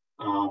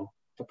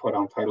to put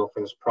on title for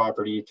this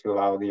property to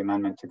allow the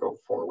amendment to go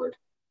forward.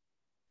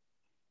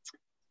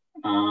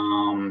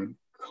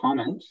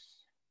 Comments.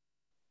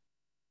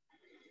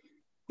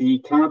 The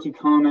county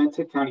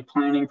commented, county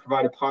planning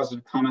provided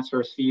positive comments are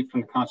received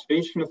from the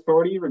Conservation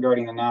Authority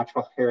regarding the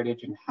natural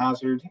heritage and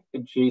hazard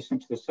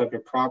adjacent to the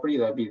subject property.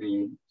 That'd be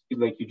the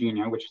Lake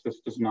Eugenia, which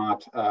this does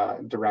not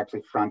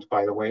directly front,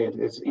 by the way, it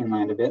is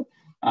inland a bit.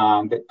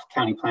 But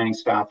county planning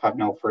staff have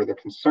no further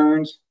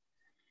concerns.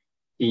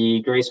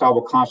 The Grace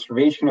Harbor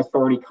Conservation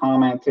Authority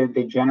commented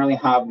they generally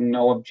have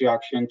no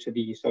objection to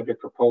the subject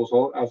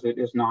proposal as it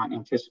is not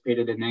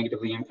anticipated to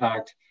negatively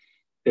impact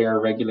their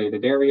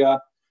regulated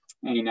area,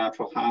 any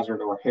natural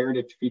hazard or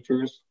heritage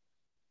features.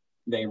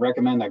 They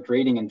recommend that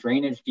grading and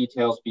drainage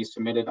details be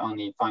submitted on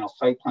the final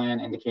site plan,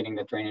 indicating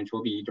that drainage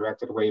will be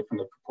directed away from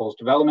the proposed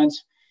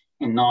developments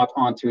and not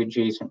onto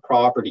adjacent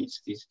properties.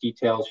 These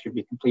details should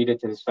be completed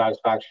to the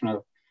satisfaction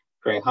of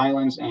Grey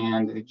Highlands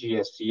and the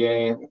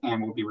GSCA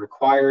and will be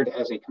required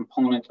as a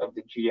component of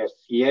the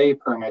GSCA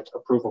permit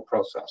approval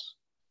process.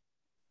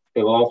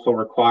 They will also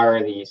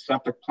require the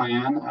septic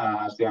plan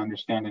as they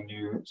understand a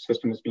new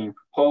system is being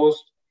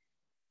proposed.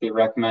 They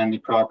recommend the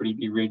property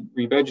be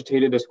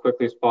revegetated as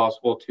quickly as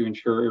possible to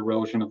ensure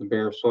erosion of the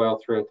bare soil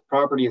throughout the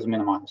property is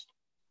minimized.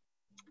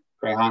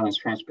 Grey Highlands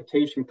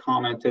Transportation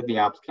commented the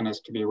applicant is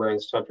to be aware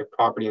the subject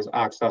property has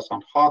access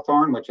on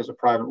Hawthorn, which is a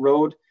private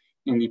road,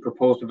 and the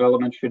proposed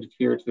development should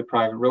adhere to the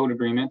private road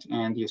agreement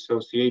and the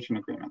association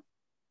agreement.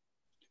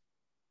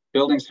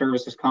 Building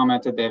services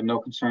commented they have no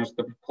concerns with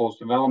the proposed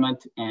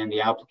development, and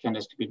the applicant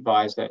is to be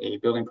advised that a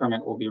building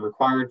permit will be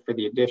required for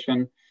the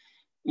addition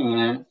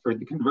and for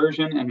the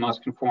conversion and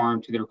must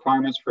conform to the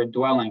requirements for a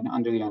dwelling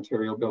under the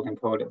Ontario Building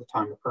Code at the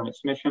time of permit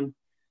submission.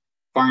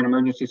 Fire and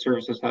emergency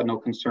services had no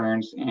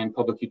concerns, and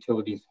public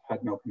utilities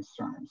had no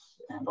concerns.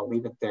 And I'll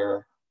leave it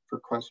there for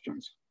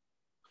questions.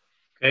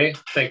 Okay,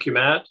 thank you,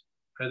 Matt.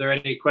 Are there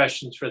any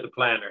questions for the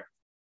planner?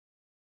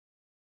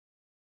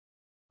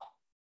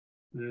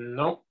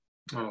 No.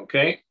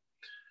 Okay.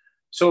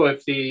 So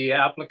if the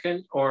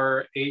applicant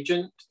or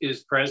agent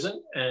is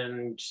present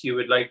and you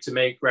would like to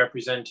make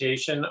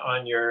representation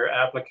on your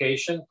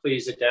application,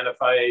 please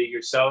identify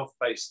yourself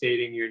by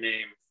stating your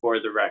name for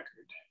the record.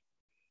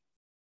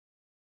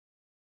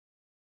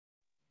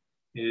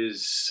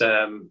 Is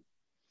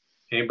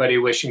anybody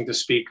wishing to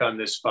speak on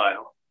this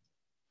file?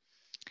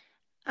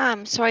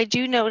 So I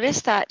do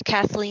notice that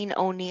Kathleen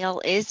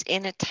O'Neill is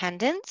in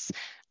attendance.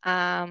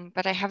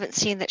 But I haven't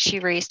seen that she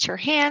raised her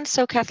hand.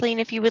 So Kathleen,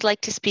 if you would like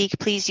to speak,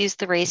 please use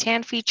the raise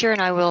hand feature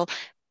and I will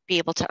be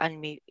able to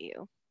unmute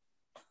you.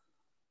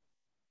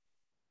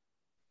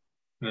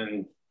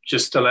 And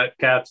just to let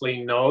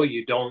Kathleen know,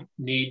 you don't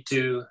need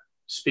to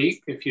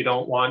speak if you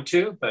don't want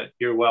to, but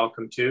you're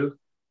welcome to.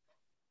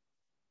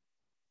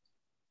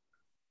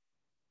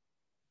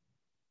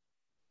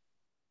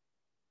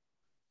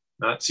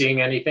 Not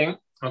seeing anything?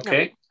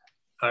 Okay,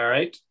 no. All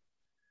right.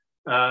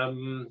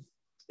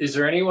 Is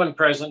there anyone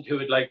present who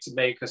would like to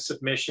make a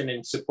submission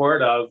in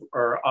support of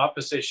or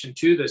opposition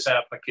to this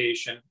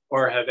application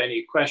or have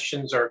any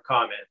questions or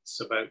comments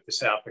about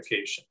this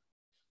application?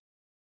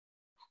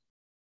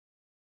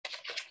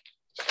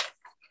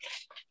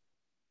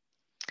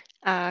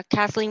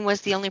 Kathleen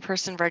was the only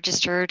person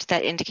registered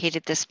that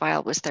indicated this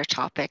file was their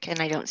topic, and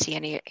I don't see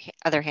any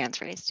other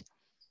hands raised.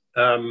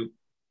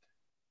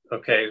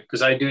 Okay,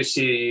 because I do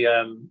see,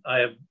 I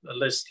have a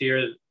list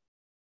here.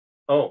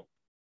 Oh,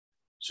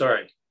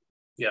 sorry.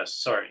 Yes,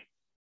 sorry.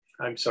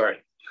 I'm sorry.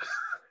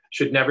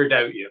 Should never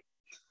doubt you.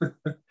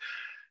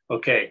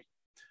 Okay.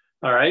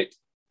 All right.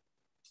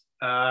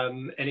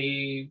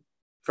 Any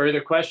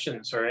further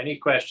questions or any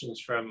questions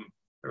from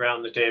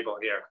around the table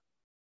here?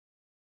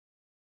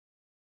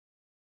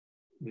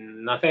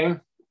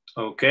 Nothing?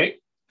 Okay.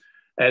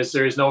 As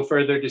there is no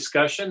further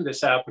discussion,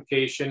 this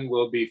application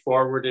will be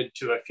forwarded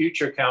to a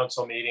future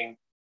council meeting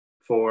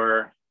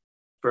for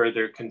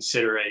further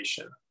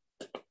consideration.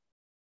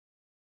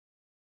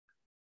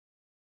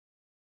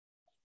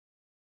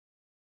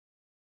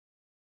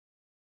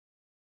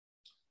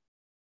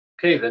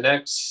 Okay, the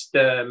next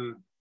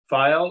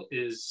file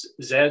is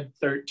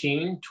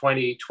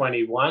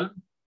Z13-2021.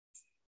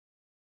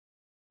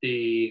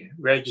 The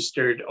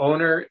registered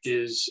owner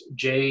is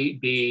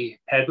J.B.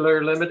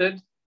 Pedlar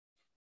Limited.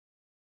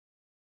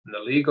 And the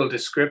legal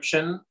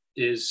description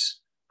is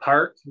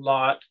Park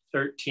Lot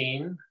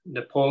 13,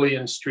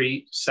 Napoleon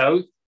Street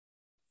South,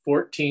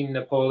 14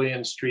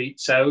 Napoleon Street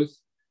South,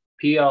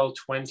 PL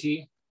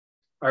 20,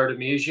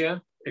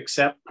 Artemesia,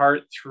 except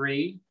Part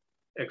 3,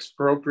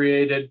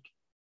 expropriated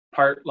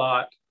Part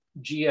Lot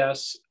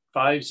GS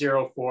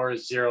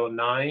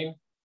 50409,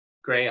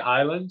 Grey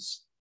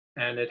Highlands,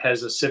 and it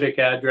has a civic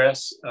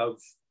address of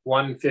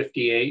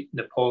 158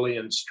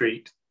 Napoleon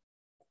Street.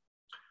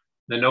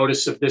 The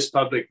notice of this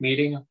public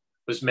meeting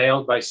was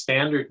mailed by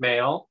standard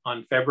mail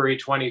on February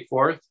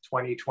 24th,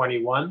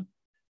 2021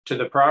 to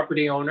the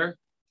property owner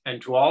and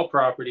to all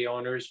property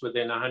owners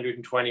within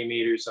 120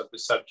 meters of the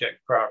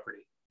subject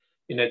property,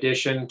 in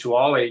addition to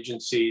all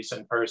agencies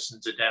and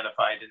persons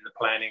identified in the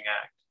Planning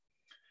Act.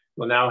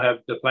 We'll now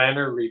have the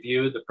planner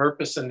review the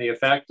purpose and the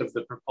effect of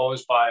the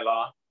proposed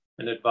bylaw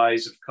and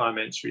advise of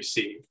comments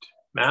received.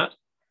 Matt?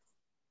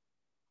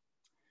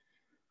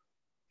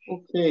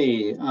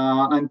 Okay,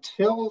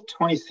 until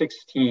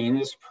 2016,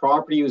 this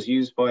property was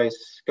used by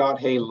Scott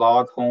Hay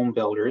Log Home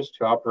Builders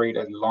to operate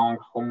a log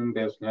home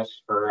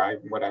business for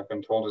what I've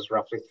been told is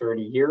roughly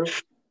 30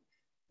 years.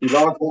 The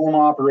log home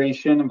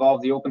operation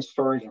involved the open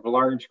storage of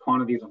large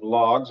quantities of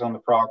logs on the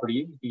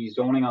property. The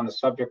zoning on the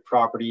subject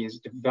property is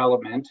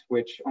development,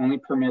 which only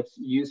permits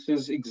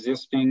uses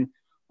existing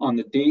on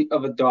the date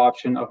of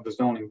adoption of the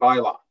zoning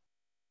bylaw.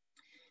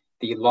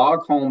 The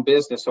log home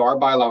business, so our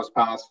bylaw was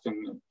passed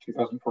in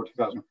 2004,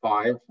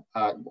 2005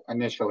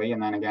 initially,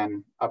 and then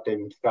again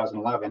updated in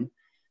 2011.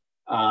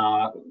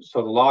 So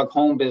the log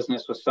home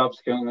business was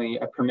subsequently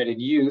a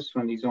permitted use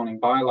when the zoning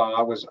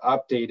bylaw was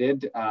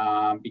updated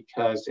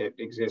because it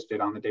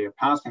existed on the day of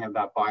passing of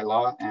that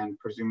bylaw and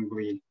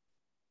presumably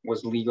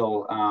was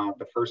legal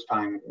the first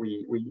time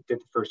we did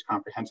the first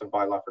comprehensive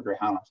bylaw for Grey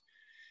Highlands.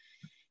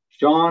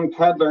 John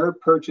Pedlar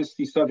purchased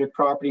the subject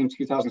property in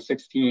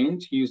 2016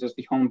 to use as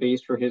the home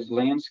base for his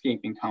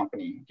landscaping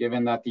company.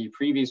 Given that the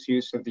previous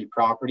use of the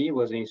property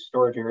was a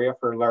storage area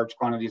for large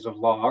quantities of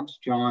logs,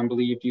 John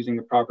believed using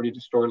the property to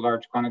store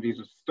large quantities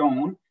of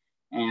stone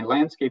and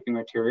landscaping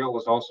material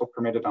was also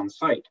permitted on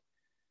site.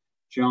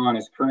 John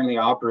is currently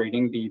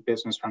operating the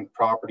business from the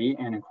property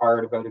and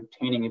inquired about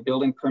obtaining a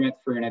building permit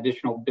for an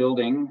additional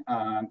building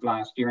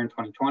last year in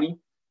 2020.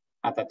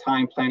 At the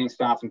time, planning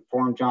staff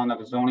informed John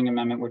that a zoning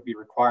amendment would be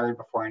required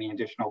before any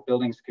additional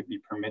buildings could be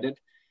permitted.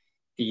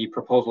 The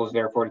proposal is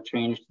therefore to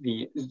change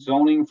the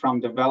zoning from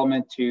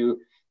development to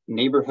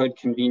neighborhood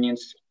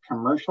convenience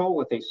commercial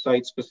with a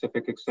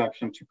site-specific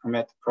exception to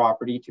permit the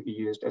property to be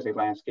used as a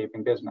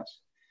landscaping business.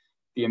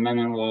 The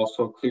amendment will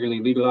also clearly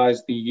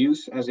legalize the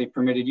use as a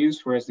permitted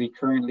use, whereas the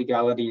current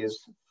legality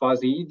is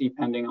fuzzy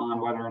depending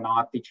on whether or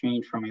not the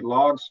change from a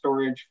log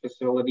storage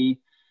facility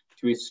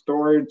to a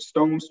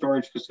stone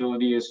storage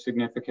facility is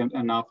significant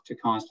enough to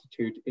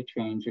constitute a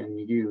change in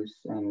use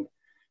and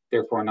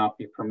therefore not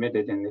be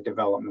permitted in the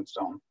development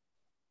zone.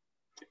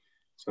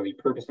 So the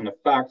purpose and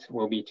effect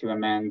will be to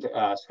amend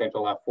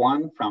Schedule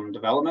F1 from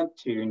development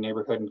to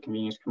neighborhood and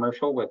convenience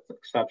commercial with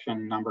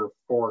exception number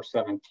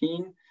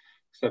 417.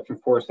 Exception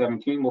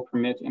 417 will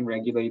permit and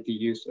regulate the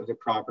use of the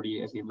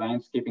property as a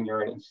landscaping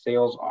yard and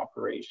sales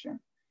operation.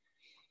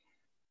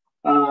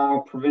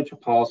 Provincial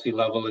policy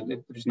level,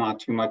 there's not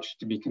too much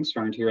to be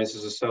concerned here. This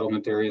is a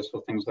settlement area, so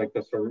things like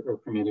this are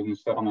permitted in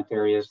settlement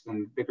areas.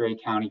 And the Grey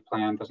County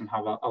plan doesn't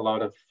have a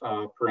lot of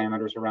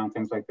parameters around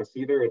things like this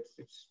either.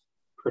 It's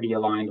pretty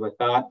aligned with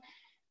that.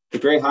 The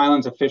Grey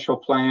Highlands official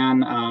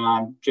plan,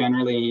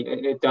 generally,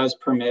 it does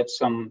permit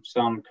some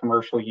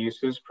commercial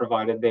uses,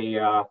 provided they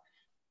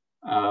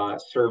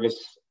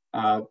service,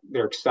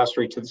 they're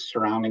accessory to the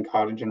surrounding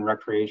cottage and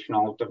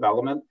recreational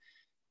development.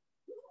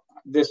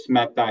 This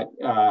met that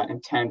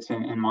intent,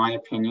 in my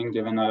opinion,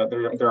 given that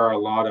there are a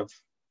lot of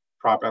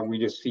property. We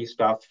just see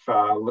stuff,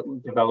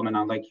 development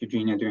on Lake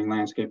Eugenia doing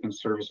landscaping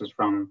services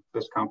from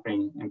this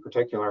company in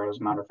particular, as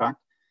a matter of fact.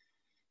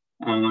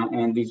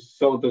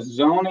 So the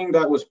zoning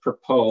that was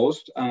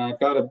proposed, I've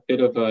got a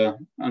bit of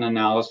an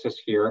analysis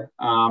here.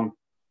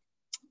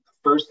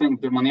 First thing,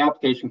 when the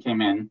application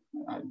came in,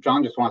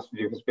 John just wants to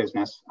do his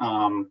business.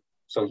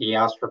 So he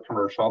asked for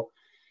commercial.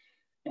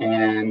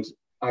 And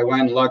I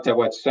went and looked at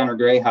what Center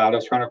Grey had. I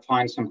was trying to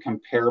find some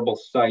comparable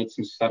sites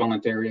and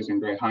settlement areas in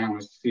Grey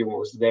Highlands to see what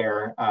was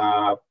there.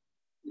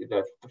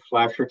 The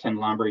Flasherton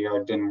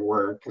Lumberyard didn't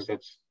work because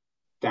it's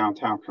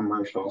downtown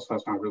commercial, so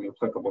that's not really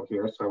applicable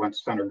here. So I went to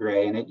Center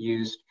Grey, and it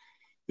used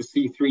the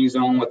C3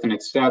 zone with an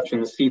exception.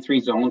 The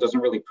C3 zone doesn't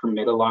really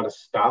permit a lot of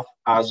stuff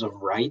as of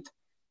right.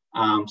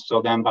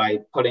 So then by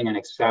putting an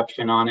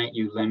exception on it,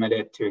 you limit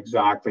it to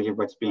exactly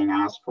what's being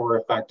asked for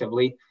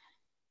effectively.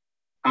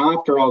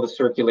 After all the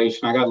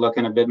circulation, I got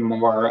looking a bit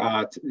more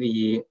at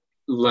the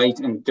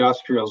light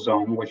industrial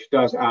zone, which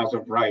does as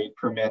of right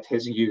permit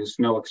his use.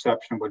 No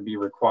exception would be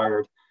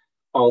required.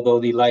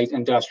 Although the light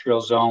industrial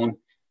zone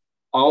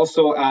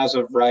also as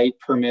of right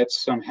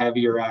permits some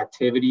heavier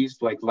activities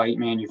like light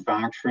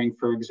manufacturing,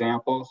 for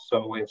example.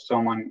 So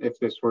if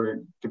this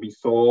were to be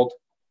sold,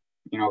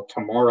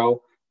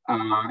 tomorrow,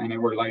 and it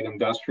were light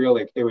industrial,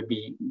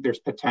 there's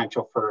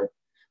potential for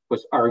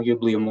what's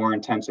arguably a more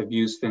intensive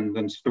use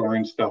than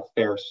storing stuff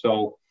there.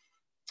 So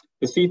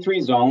the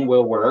C3 zone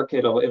will work.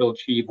 It'll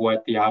achieve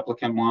what the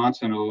applicant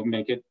wants, and it'll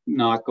make it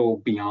not go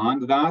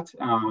beyond that.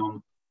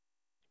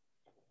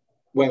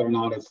 Whether or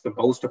not it's the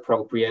most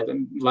appropriate,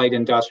 and light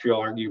industrial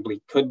arguably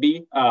could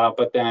be,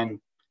 but then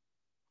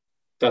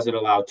does it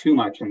allow too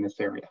much in this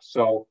area?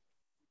 So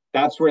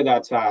that's where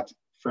that's at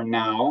for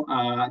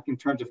now. In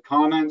terms of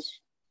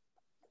comments,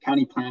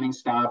 county planning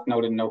staff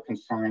noted no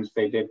concerns.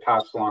 They did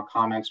pass along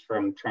comments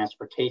from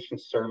transportation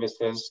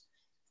services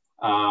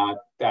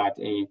that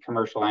a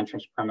commercial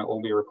entrance permit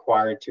will be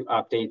required to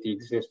update the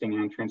existing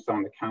entrance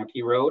on the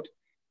county road.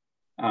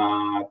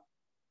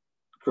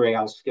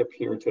 I'll skip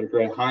here to the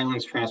Grey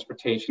Highlands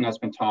Transportation has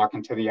been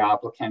talking to the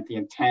applicant. The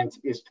intent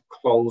is to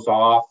close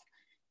off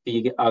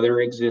the other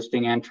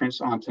existing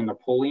entrance onto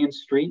Napoleon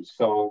Street.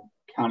 So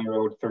County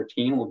Road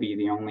 13 will be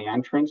the only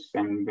entrance,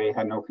 and they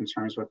had no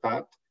concerns with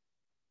that.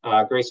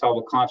 Grey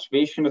Salvo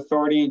Conservation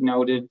Authority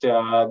noted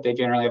they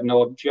generally have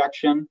no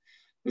objection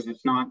because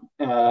it's not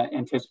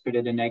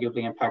anticipated to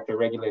negatively impact the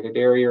regulated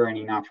area or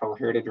any natural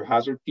heritage or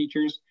hazard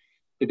features.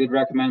 They did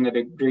recommend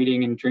that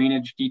grading and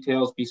drainage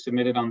details be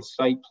submitted on the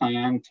site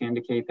plan to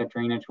indicate that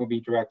drainage will be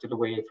directed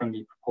away from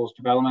the proposed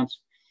developments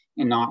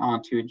and not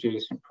onto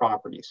adjacent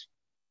properties.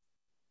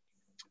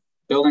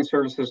 Building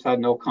services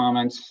had no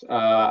comments,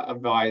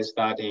 advised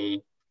that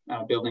a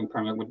building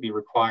permit would be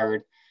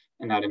required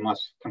and that it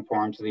must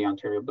conform to the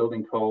Ontario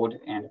Building Code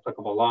and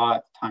applicable law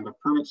at the time of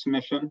permit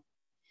submission.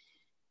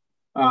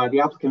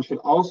 The applicant should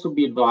also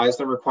be advised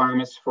that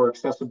requirements for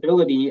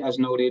accessibility as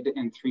noted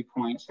in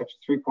section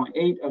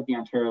 3.8 of the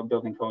Ontario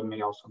Building Code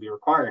may also be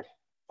required.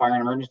 Fire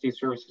and emergency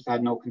services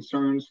had no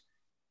concerns.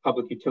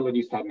 Public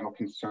utilities had no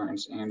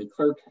concerns. And the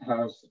clerk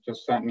has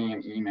just sent me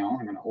an email,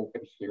 I'm going to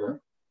open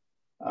here,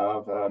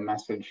 of a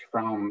message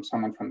from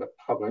someone from the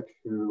public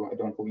who I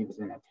don't believe is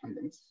in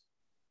attendance.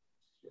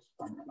 Just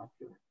bring that up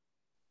here.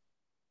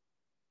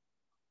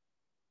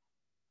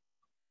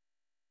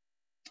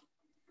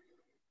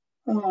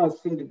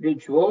 This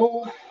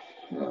individual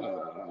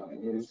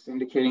is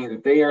indicating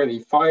that they are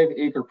the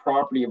 5-acre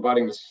property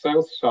abutting the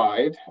south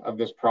side of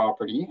this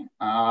property,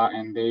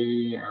 and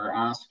they are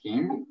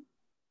asking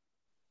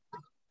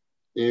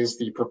Is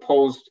the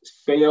proposed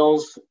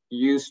sales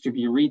used to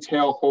be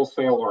retail,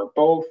 wholesale, or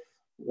both?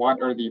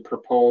 What are the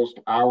proposed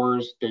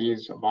hours,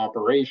 days of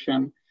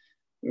operation?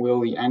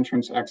 Will the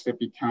entrance exit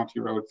be County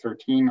Road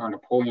 13 or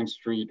Napoleon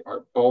Street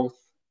or both?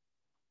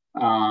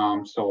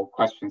 So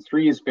question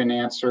 3 has been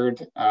answered.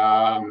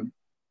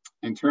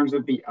 In terms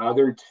of the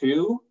other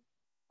 2,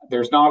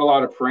 there's not a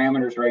lot of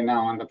parameters right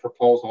now on the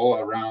proposal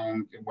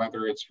around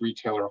whether it's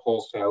retail or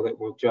wholesale. It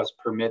will just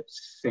permit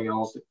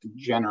sales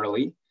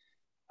generally.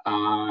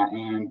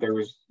 And there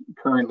is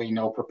currently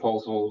no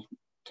proposal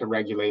to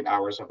regulate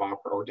hours of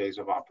or days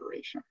of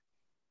operation.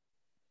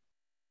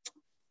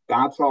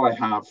 That's all I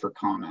have for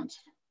comments.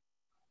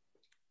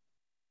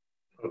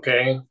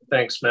 Okay,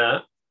 thanks,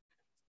 Matt.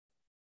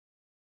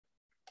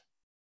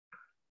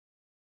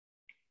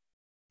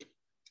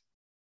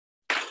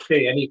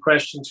 Okay, any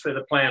questions for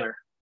the planner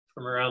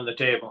from around the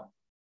table?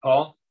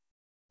 Paul?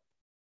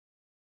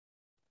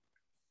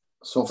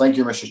 So thank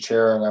you, Mr.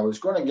 Chair. And I was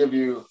going to give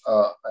you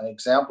an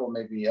example,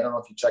 maybe, I don't know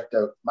if you checked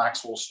out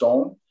Maxwell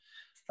Stone.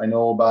 I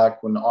know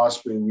back when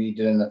Osprey, we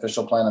did an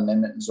official plan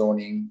amendment and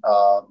zoning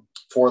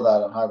for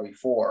that on Highway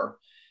 4,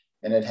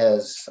 and it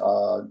has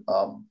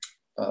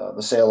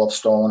the sale of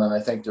stone, and I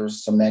think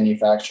there's some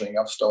manufacturing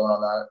of stone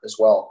on that as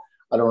well.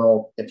 I don't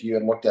know if you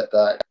had looked at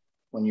that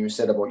when you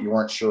said about you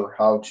weren't sure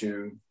how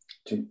to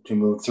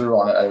move through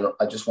on it.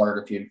 I just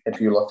wondered if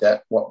you looked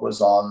at what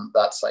was on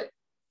that site.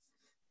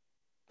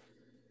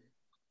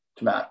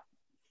 To Matt.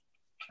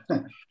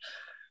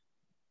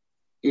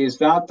 Is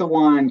that the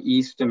one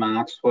east of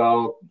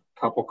Maxwell, a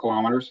couple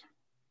kilometers?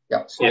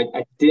 Yeah. So yeah.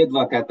 I did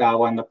look at that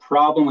one. The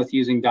problem with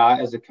using that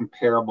as a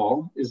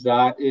comparable is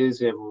that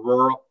is a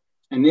rural,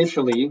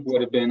 initially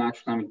would have been,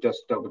 actually, let me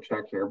just double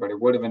check here, but it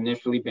would have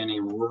initially been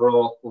a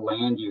rural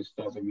land use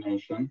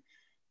designation.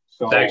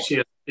 So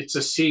actually, it's a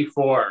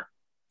C4.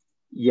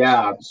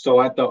 Yeah,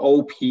 so at the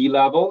OP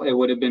level, it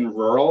would have been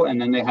rural, and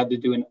then they had to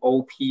do an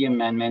OP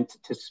amendment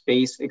to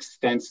space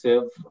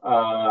extensive,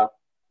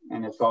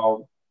 and it's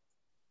all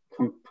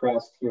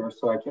compressed here,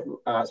 so I can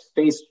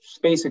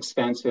space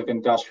extensive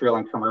industrial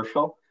and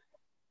commercial,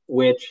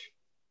 which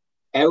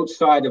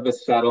outside of a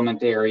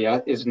settlement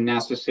area is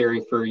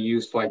necessary for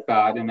use like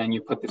that, and then you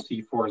put the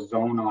C4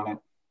 zone on it.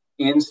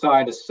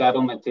 Inside a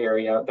settlement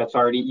area, that's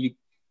already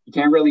you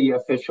can't really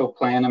official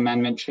plan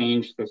amendment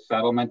change the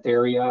settlement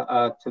area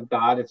to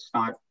that. It's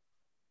not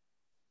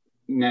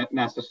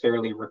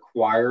necessarily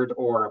required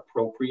or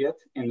appropriate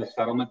in the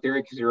settlement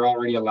area because you're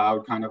already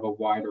allowed kind of a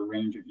wider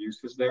range of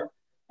uses there.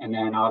 And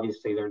then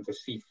obviously the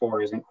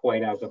C4 isn't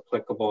quite as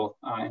applicable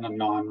in a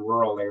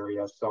non-rural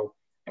area. So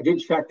I did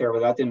check there, but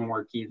that didn't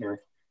work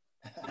either.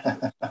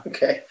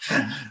 Okay.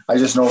 I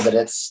just know that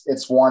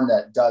it's one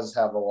that does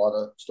have a lot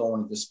of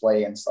stone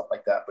display and stuff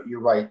like that. But you're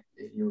right.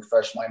 You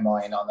refreshed my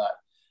mind on that.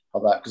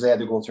 Because they had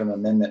to go through an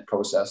amendment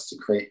process to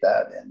create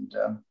that and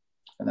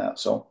that.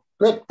 So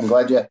good. I'm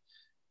glad you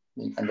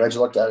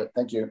looked at it.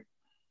 Thank you.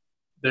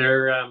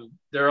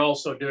 They're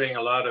also doing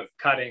a lot of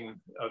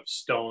cutting of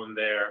stone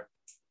there.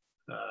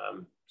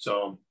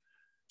 So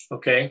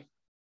okay.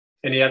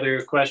 Any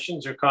other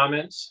questions or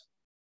comments?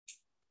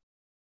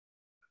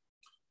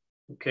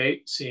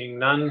 Okay, seeing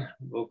none,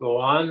 we'll go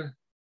on.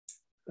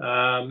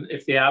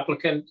 If the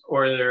applicant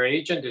or their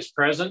agent is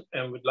present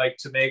and would like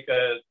to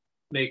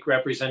make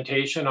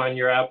representation on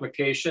your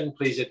application,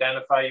 please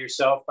identify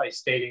yourself by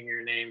stating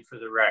your name for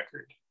the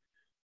record.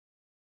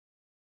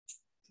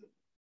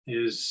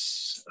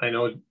 I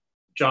know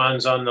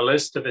John's on the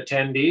list of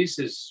attendees.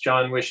 Is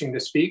John wishing to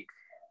speak?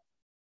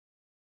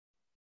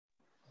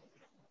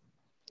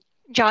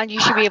 John, you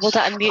should be able to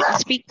unmute and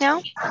speak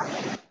now.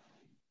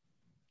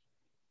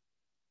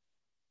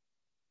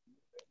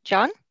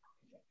 John?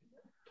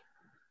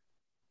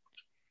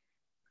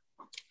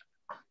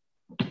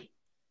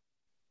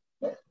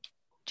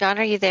 John,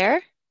 are you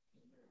there?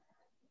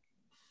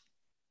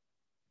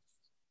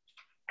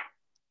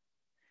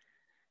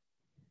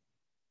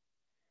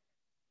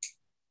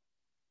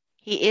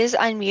 He is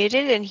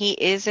unmuted and he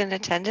is in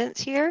attendance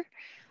here.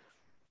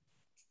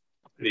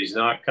 But he's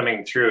not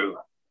coming through.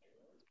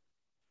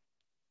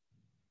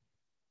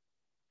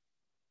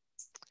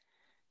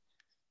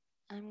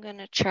 I'm going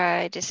to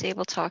try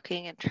disable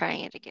talking and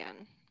trying it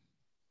again.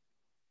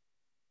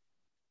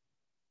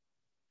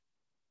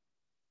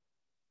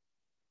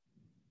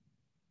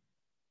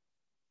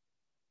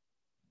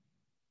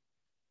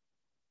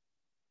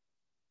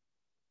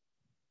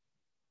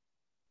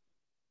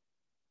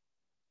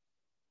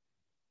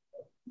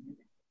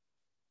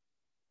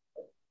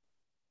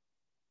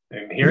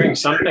 I'm hearing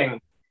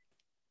something.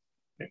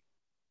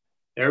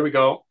 There we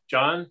go.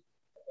 John?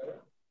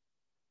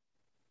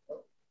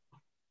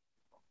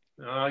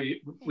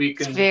 We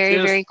can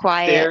very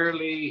quiet.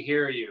 Barely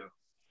hear you.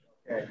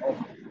 Okay.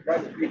 Oh, try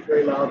to speak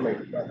very loudly.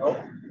 Does that help?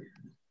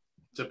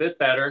 It's a bit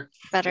better.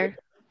 Better.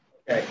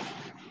 Okay.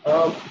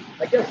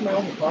 I guess my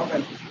only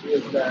comment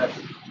is that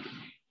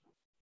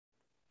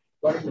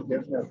running the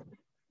business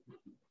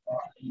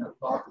in the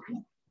property,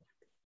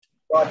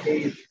 got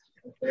days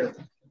there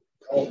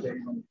all day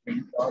on the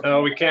same property.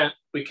 Oh,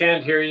 we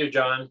can't hear you,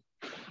 John.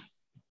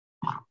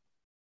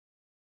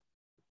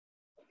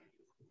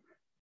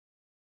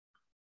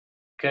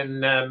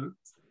 Can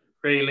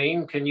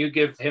Raylene, can you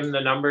give him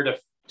the number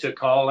to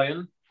call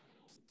in?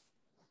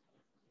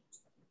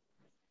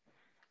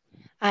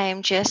 I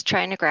am just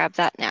trying to grab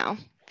that now.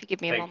 If you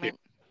give me a moment.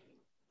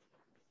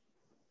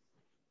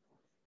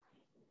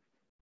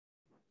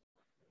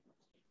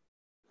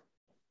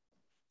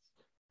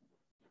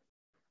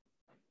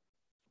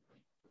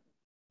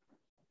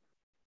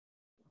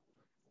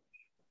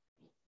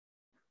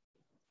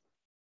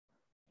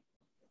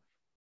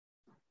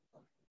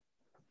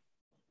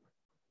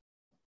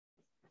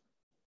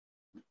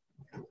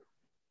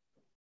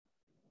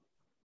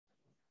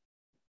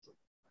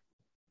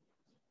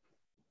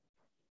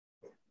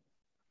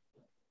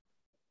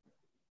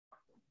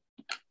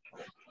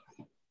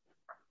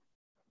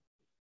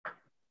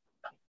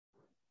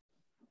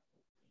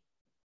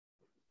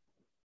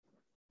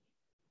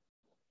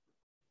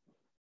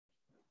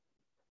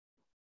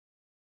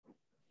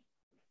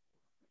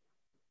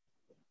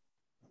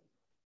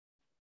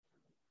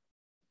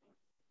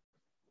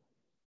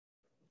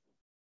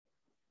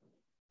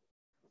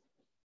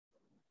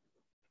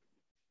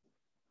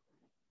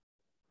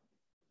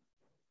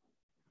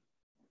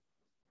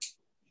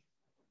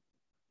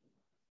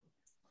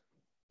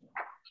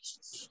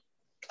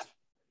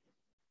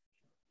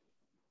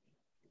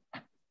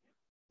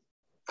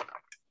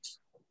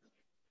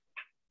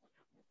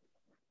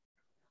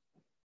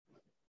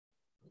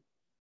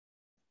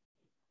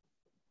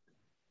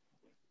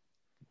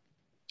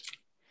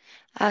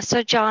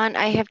 So John,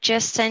 I have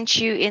just sent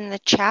you in the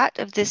chat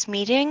of this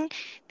meeting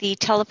the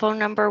telephone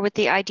number with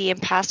the ID and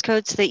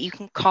passcode so that you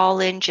can call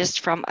in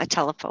just from a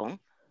telephone.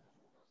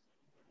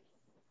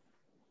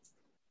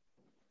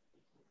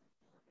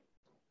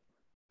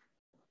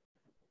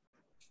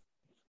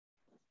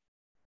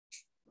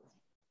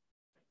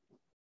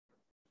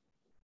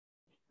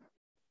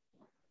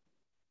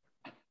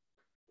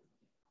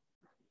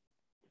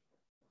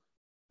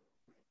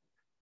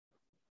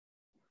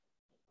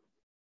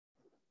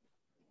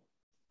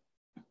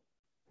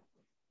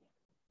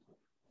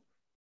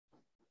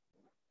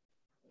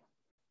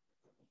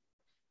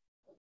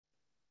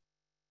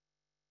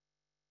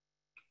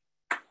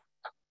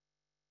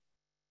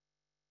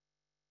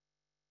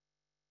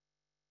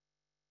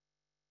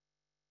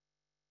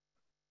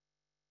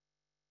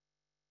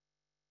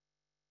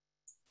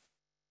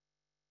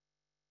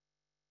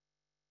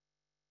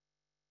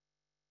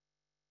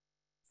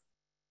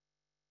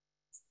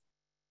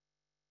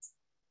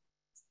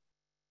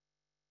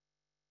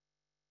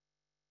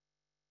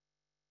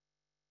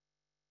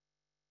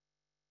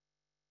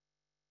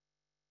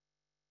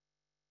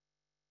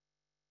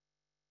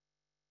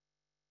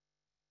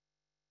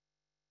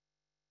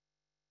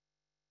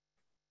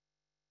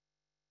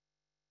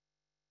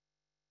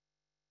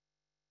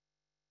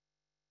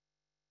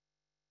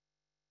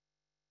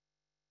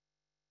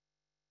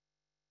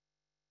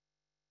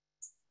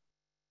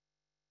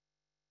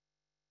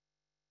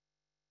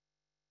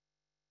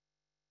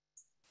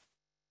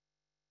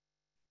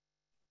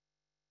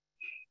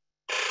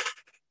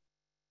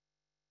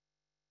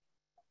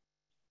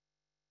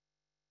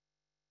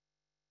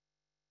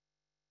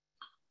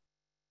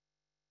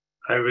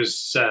 I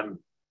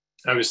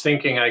was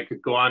thinking I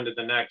could go on to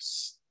the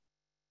next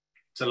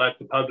to let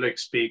the public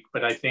speak,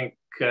 but I think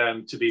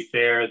to be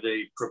fair,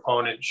 the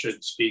proponent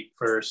should speak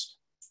first.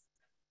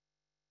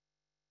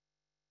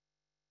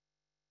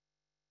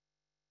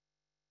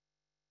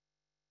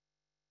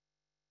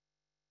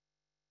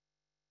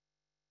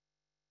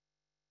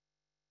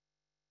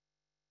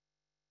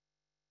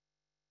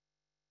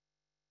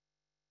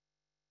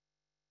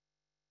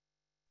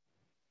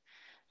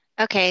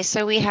 Okay,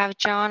 so we have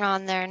John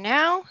on there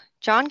now.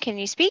 John, can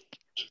you speak?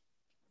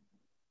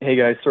 Hey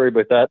guys, sorry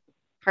about that.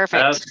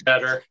 Perfect. That's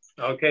better.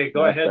 Okay,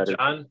 go ahead, better.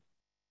 John.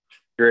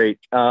 Great.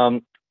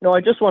 No, I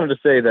just wanted to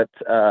say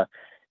that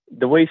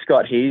the way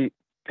Scott Hay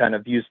kind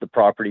of used the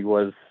property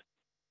was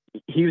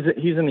he's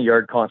in the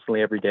yard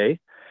constantly every day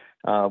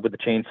with the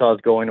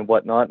chainsaws going and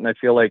whatnot. And I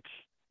feel like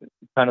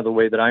kind of the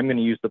way that I'm going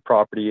to use the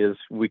property is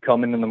we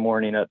come in the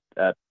morning at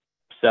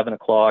 7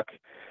 o'clock,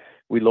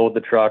 we load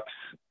the trucks,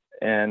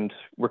 and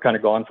we're kind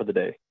of gone for the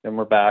day. And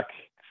we're back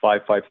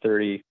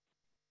 5:30,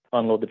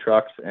 unload the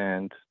trucks,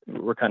 and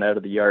we're kind of out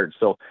of the yard.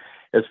 So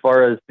as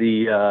far as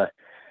the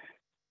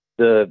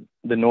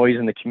noise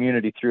in the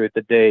community throughout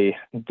the day,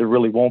 there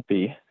really won't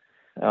be.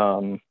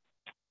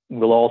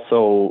 We'll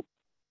also,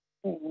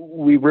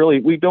 there'll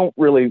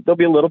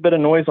be a little bit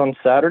of noise on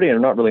Saturday, or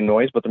not really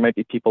noise, but there might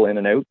be people in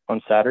and out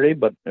on Saturday,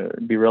 but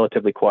it'd be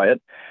relatively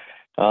quiet.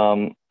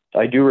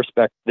 I do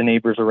respect the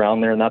neighbors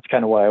around there, and that's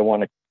kind of why I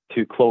want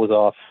to close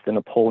off the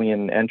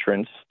Napoleon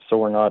entrance, so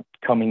we're not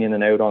coming in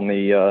and out on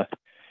the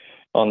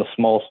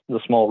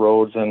small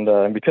roads,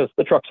 and because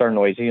the trucks are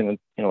noisy, and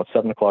it's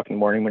 7 o'clock in the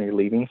morning when you're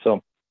leaving. So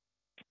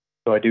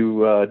I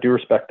do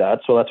respect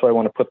that. So that's why I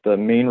want to put the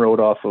main road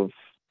off of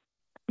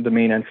the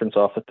main entrance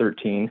off of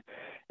 13.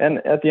 And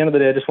at the end of the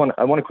day,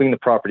 I want to clean the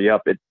property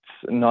up. It's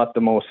not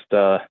the most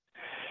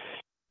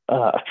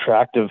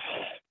attractive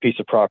piece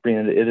of property,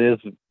 and it is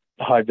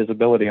high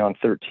visibility on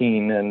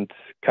 13. And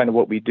kind of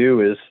what we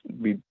do is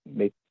we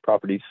make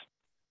properties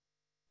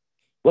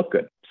look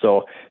good.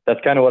 So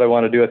that's kind of what I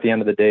want to do at the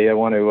end of the day. I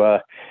want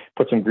to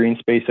put some green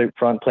space out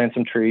front, plant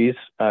some trees.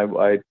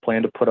 I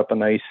plan to put up a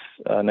nice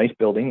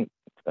building,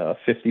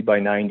 50 by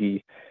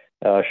 90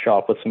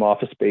 shop with some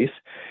office space.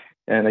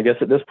 And I guess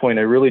at this point,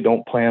 I really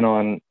don't plan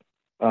on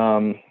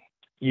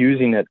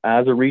using it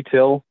as a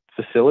retail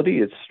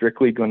facility. It's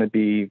strictly going to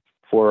be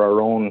for our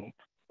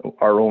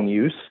own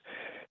use.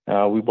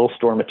 We will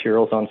store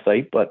materials on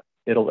site, but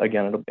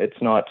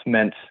it's not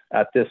meant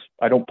at this.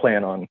 I don't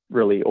plan on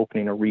really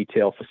opening a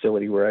retail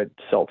facility where I'd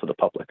sell to the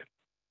public.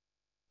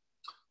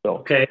 So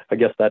okay, I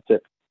guess that's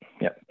it.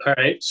 Yeah. All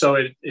right. So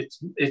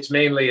it's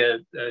mainly a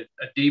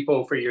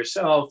depot for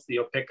yourself.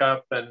 You'll pick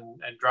up and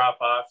drop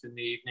off in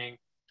the evening.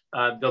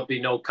 There'll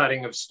be no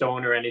cutting of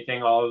stone or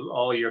anything.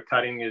 All your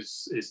cutting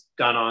is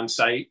done on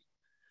site.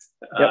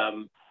 Yep.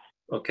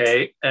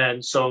 Okay.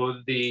 And so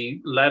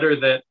the letter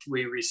that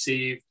we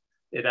received,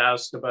 it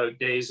asked about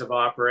days of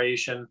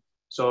operation.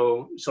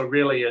 So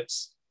really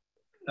it's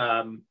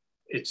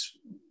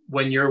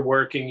when you're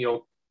working,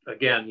 you'll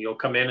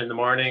come in the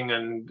morning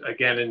and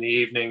again in the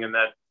evening, and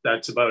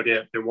that's about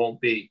it. There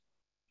won't be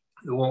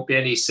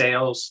any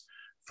sales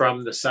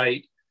from the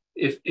site.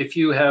 If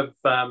you have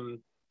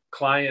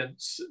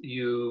clients,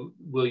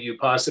 will you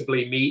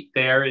possibly meet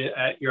there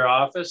at your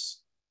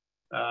office?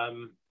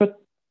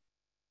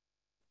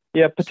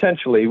 Yeah,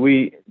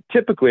 potentially.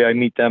 Typically I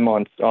meet them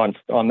on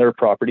their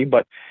property,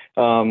 but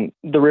the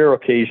rare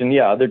occasion,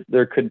 yeah,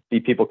 there could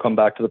be people come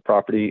back to the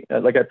property.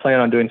 Like I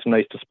plan on doing some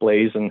nice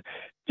displays and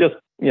just,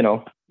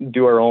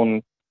 do our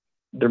own.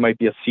 There might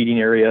be a seating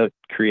area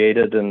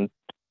created, and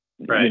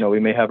right. We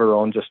may have our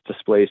own just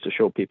displays to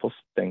show people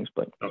things.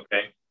 But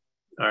okay,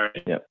 all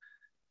right, yeah.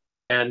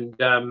 And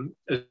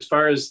as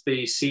far as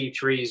the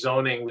C3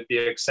 zoning, with the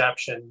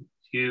exception,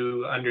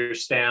 you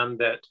understand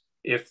that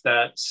if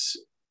that's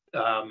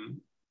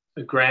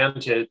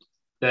granted,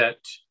 that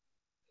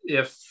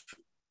if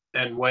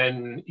and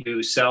when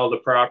you sell the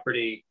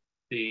property,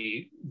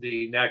 the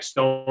next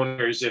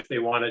owners, if they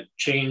want to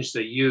change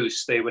the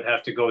use, they would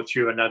have to go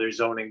through another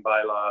zoning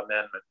bylaw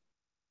amendment.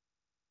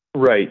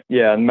 Right.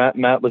 Yeah. And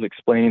Matt was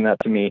explaining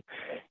that to me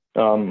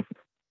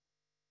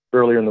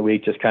earlier in the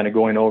week, just kind of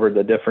going over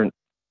the different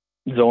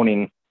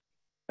zoning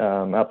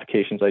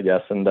applications, I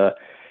guess. And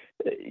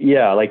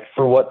yeah, like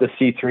for what the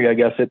C3, I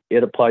guess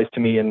it applies to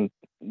me, and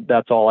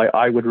that's all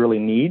I would really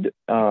need.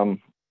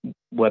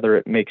 Whether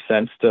it makes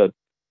sense to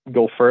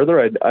go further,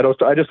 I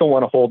just don't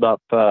want to hold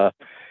up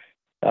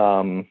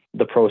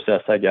the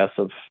process, I guess,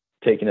 of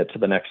taking it to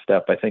the next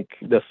step. I think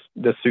this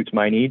suits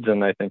my needs,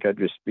 and I think I'd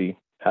just be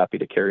happy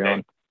to carry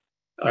on.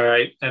 All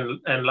right,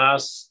 and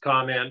last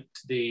comment: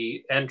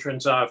 the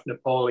entrance off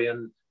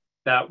Napoleon,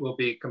 that will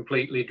be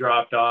completely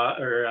dropped off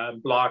or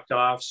blocked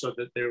off, so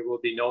that there will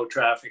be no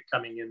traffic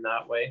coming in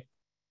that way.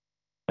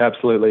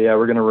 Absolutely, yeah.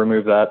 We're going to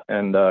remove that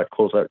and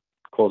close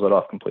it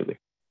off completely.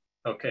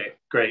 Okay,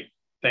 great.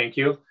 Thank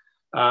you.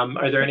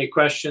 Are there any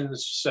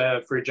questions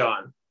for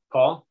John?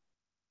 Paul?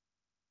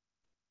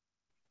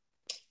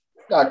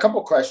 A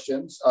couple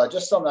questions,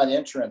 just on that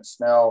entrance.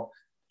 Now,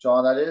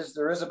 John,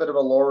 there is a bit of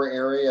a lower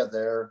area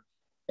there,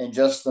 and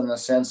just in the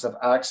sense of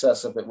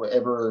access, if it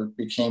ever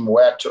became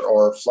wet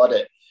or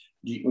flooded,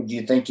 do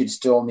you think you'd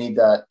still need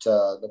that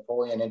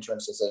Napoleon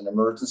entrance as an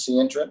emergency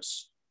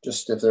entrance?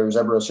 Just if there was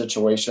ever a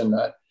situation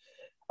that,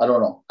 I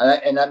don't know,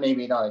 and that may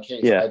be not a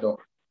case. Yeah. I don't.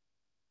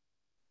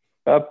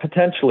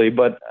 Potentially,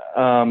 but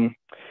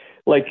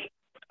like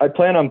I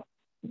plan on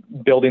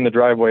building the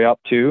driveway up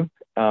too.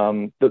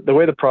 The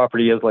way the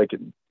property is, like,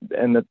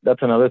 and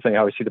that's another thing,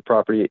 how I see the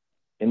property.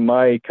 In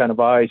my kind of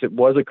eyes, it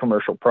was a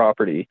commercial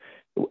property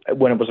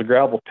when it was a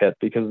gravel pit,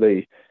 because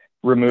they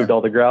removed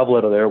all the gravel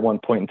out of there at one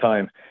point in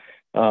time.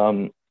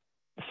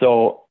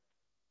 So,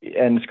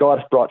 and Scott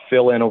has brought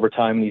Phil in over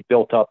time, and he's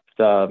built up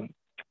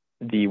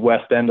the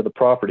west end of the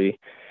property.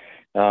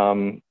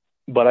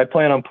 But I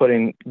plan on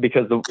putting,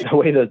 because the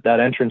way that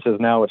entrance is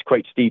now, it's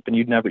quite steep, and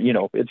you'd never,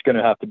 it's going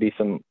to have to be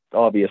some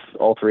obvious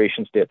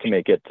alterations to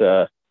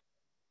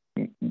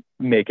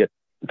make it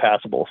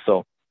passable.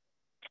 So,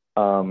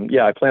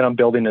 yeah, I plan on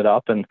building it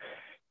up, and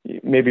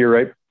maybe you're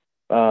right,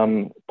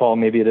 Paul,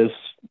 maybe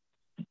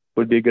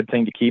would be a good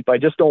thing to keep. I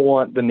just don't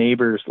want the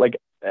neighbors, like,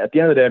 at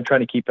the end of the day, I'm trying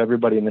to keep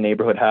everybody in the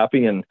neighborhood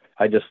happy. And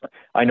I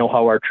know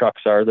how our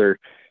trucks are. They're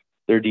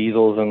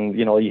diesels, and,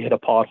 you hit a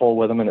pothole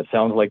with them and it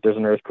sounds like there's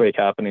an earthquake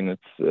happening.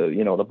 It's,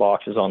 the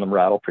boxes on them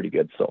rattle pretty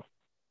good. So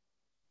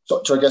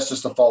I guess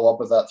just to follow up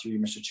with that through you,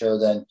 Mr. Chair,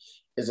 then,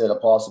 is it a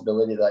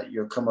possibility that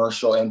your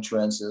commercial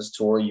entrance is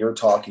to where you're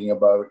talking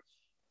about,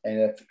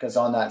 and because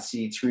on that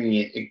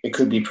C3, it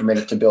could be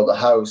permitted to build a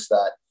house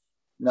that,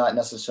 not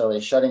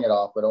necessarily shutting it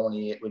off, but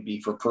only it would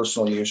be for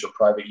personal use or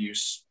private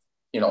use,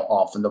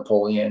 off the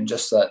Napoleon.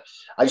 Just that,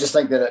 I just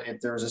think that if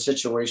there was a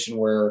situation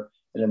where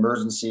an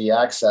emergency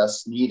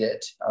access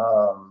needed,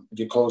 if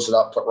you close it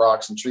up, put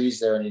rocks and trees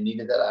there, and you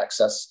needed that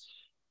access,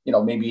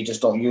 maybe you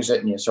just don't use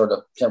it and you sort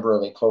of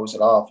temporarily close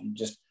it off.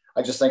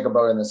 I just think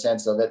about it in the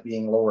sense of it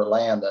being lower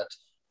land, that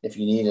if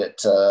you need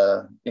it,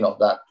 you know,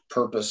 that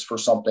purpose for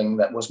something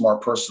that was more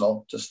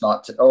personal, just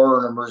not to,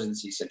 or an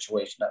emergency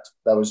situation.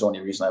 That was the only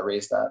reason I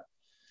raised that.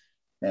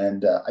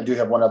 And I do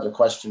have one other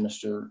question,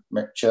 Mr.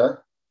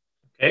 Chair.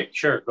 Okay,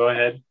 sure, go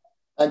ahead.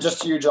 And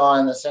just to you,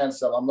 John, in the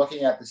sense of I'm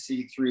looking at the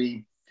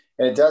C3,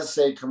 and it does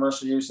say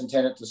commercial use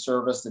intended to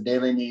service the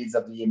daily needs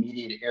of the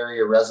immediate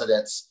area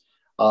residents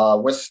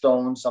with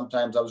stone.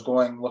 Sometimes I was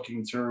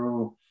looking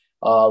through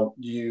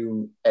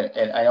and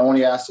I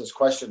only asked this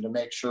question to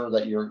make sure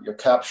that you're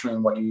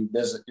capturing what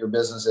your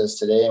business is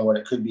today and what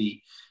it could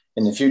be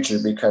in the future,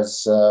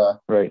 because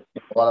right,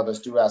 a lot of us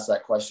do ask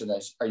that question: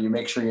 are you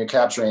make sure you're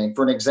capturing,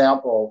 for an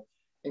example,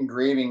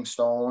 engraving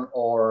stone,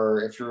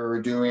 or if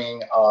you're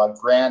doing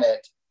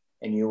granite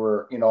and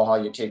you know how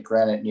you take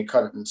granite and you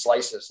cut it in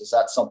slices, is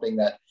that something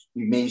that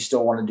you may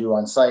still want to do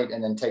on site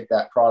and then take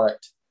that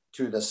product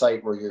to the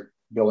site where you're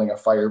building a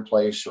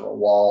fireplace or a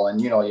wall,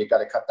 and you know you got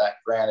to cut that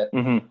granite.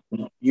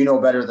 Mm-hmm. You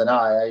know better than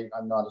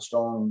I'm not a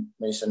stone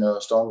mason or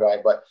a stone guy,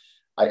 but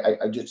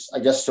I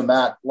guess to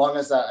Matt, long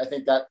as that, I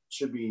think that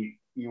should be,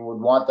 you would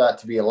want that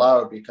to be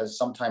allowed, because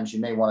sometimes you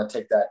may want to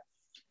take that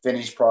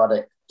finished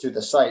product to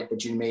the site,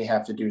 but you may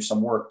have to do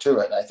some work to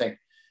it. I think,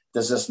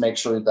 does this make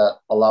sure that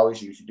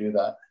allows you to do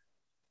that?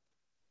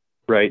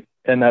 Right,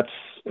 and that's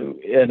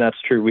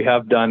true. We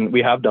have done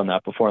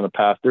that before in the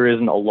past. There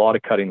isn't a lot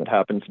of cutting that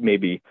happens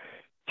maybe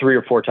 3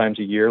 or 4 times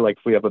a year. Like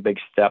if we have a big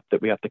step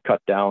that we have to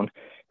cut down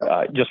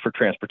just for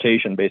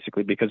transportation,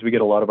 basically, because we get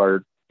a lot of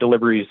our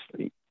deliveries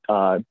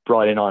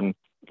brought in on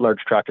large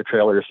tractor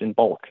trailers in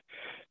bulk.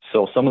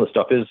 So some of the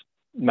stuff is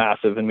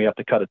massive and we have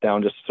to cut it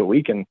down just so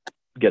we can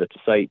get it to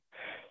site.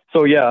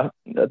 So yeah,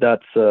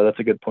 that's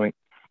a good point.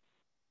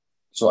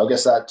 So I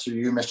guess that to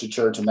you, Mr.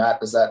 Chair, to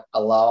Matt, does that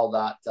allow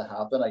that to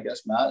happen? I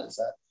guess, Matt, is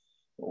that,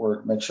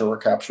 or make sure we're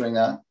capturing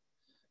that?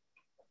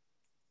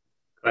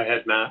 Go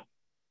ahead, Matt.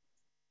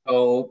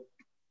 So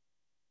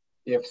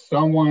if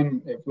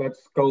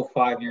let's go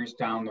 5 years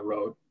down the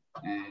road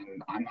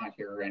and I'm not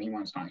here or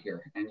anyone's not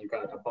here, and you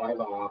got a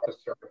bylaw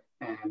officer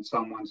and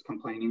someone's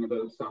complaining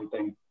about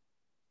something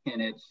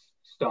and it's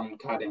stone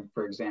cutting,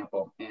 for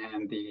example,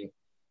 and the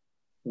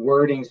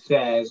wording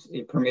says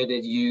a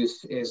permitted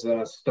use is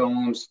a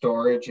stone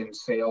storage and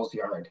sales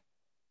yard,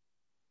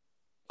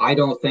 I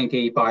don't think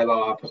a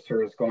bylaw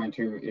officer is going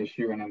to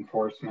issue an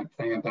enforcement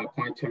thing at that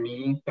point. To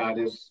me, that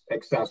is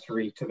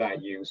accessory to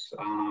that use.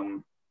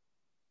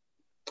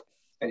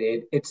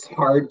 It's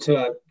hard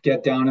to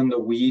get down in the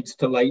weeds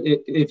to light.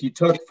 If you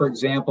took, for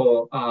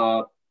example,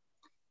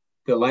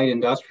 the light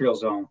industrial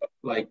zone,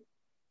 like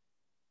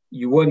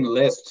you wouldn't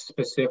list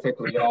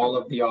specifically all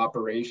of the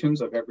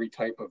operations of every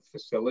type of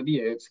facility.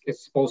 It's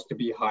supposed to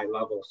be high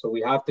level. So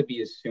we have to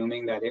be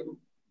assuming that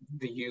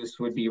the use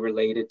would be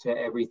related to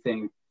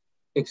everything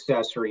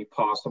accessory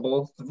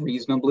possible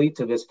reasonably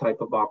to this type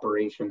of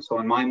operation. So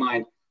in my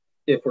mind,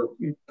 if we're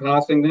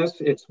passing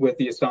this, it's with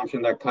the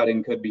assumption that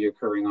cutting could be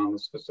occurring on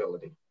this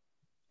facility.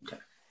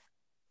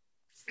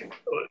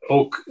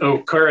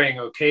 Occurring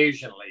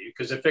occasionally,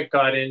 because if it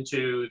got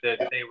into that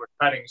they were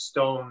cutting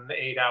stone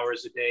 8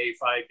 hours a day,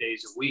 5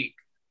 days a week,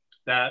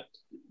 that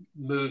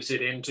moves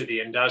it into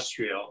the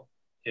industrial,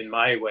 in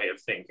my way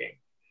of thinking.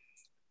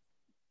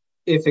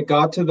 If it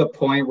got to the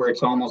point where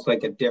it's almost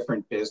like a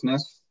different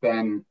business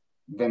than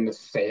the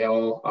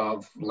sale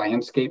of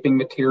landscaping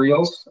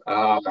materials,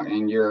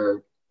 and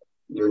you're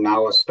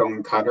now a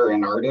stone cutter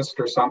and artist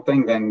or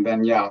something,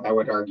 then yeah, that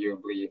would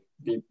arguably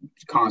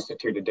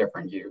constitute a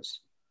different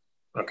use.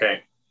 Okay.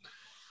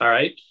 All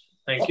right.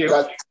 Thank you.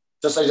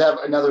 Just I have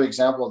another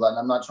example of that, and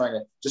I'm not trying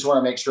to, just want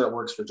to make sure it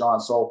works for John.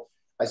 So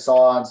I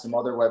saw on some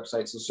other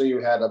websites, so you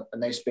had a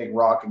nice big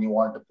rock and you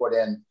wanted to put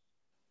in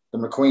the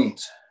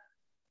McQueens,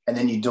 and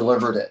then you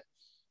delivered it.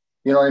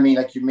 You know what I mean?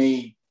 Like you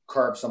may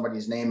carve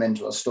somebody's name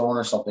into a stone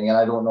or something. And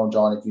I don't know,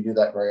 John, if you do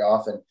that very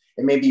often,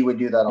 and maybe you would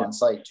do that on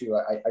site too.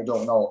 I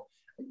don't know.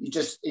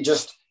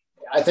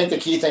 I think the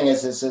key thing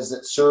is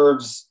it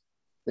serves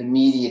the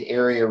immediate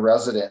area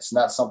residents, and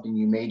that's something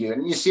you may do.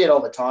 And you see it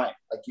all the time.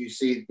 Like you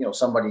see,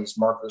 somebody's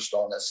marker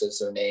stone that says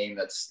their name,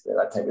 that's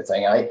that type of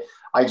thing.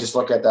 I just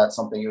look at that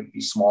something that would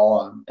be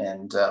small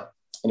and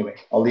anyway,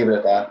 I'll leave it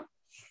at that.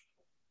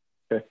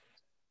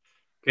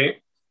 Okay.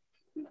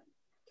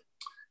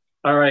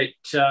 All right.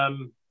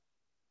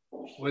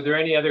 Were there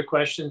any other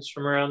questions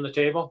from around the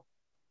table?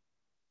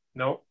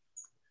 No.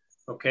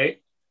 Okay.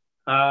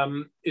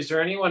 Is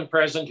there anyone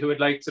present who would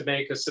like to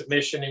make a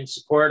submission in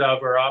support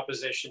of or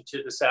opposition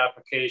to this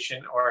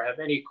application, or have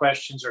any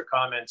questions or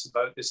comments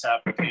about this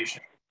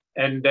application?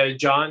 And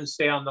John,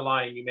 stay on the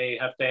line. You may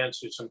have to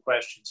answer some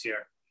questions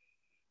here.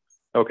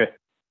 Okay.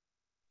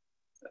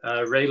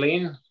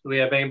 Raylene, do we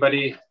have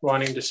anybody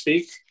wanting to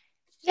speak?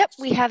 Yep,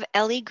 we have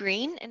Ellie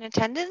Green in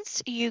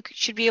attendance. You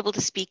should be able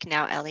to speak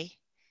now, Ellie.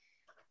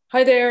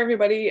 Hi there,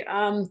 everybody.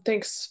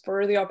 Thanks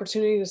for the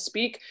opportunity to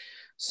speak.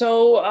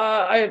 So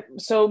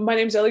my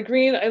name's Ellie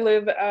Green. I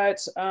live at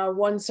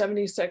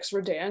 176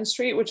 Redan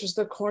Street, which is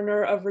the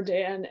corner of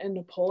Redan and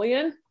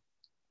Napoleon.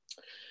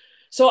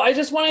 So I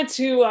just wanted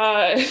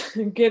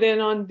to get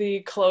in on the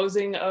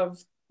closing of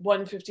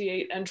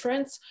 158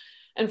 entrance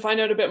and find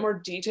out a bit more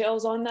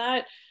details on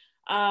that.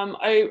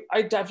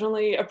 I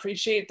definitely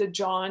appreciate that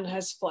John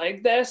has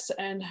flagged this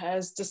and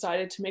has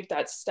decided to make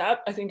that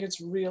step. I think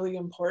it's really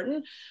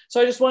important.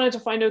 So I just wanted to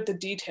find out the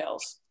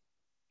details,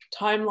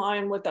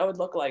 timeline, what that would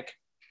look like.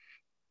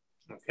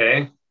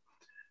 Okay.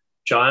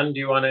 John,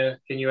 can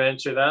you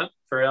answer that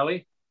for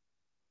Ellie?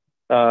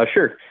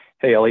 Sure.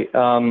 Hey, Ellie.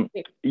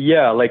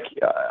 Yeah, like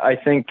I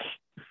think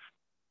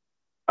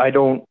I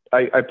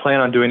plan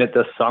on doing it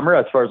this summer.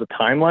 As far as the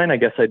timeline, I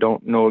guess I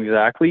don't know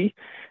exactly.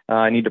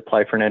 I need to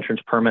apply for an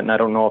entrance permit, and I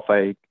don't know if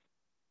I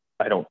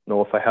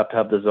have to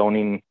have the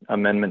zoning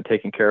amendment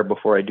taken care of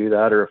before I do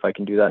that, or if I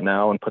can do that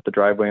now and put the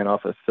driveway in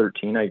off of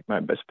 13. I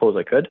suppose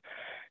I could.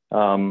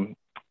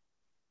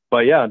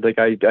 But yeah, like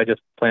I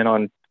just plan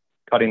on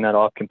cutting that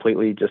off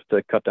completely just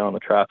to cut down the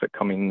traffic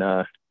coming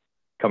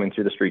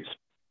through the streets.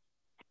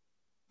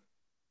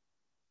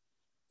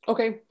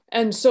 Okay.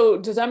 And so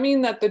does that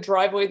mean that the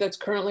driveway that's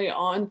currently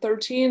on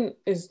 13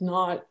 is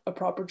not a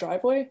proper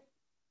driveway?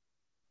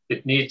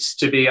 It needs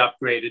to be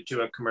upgraded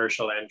to a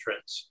commercial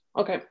entrance.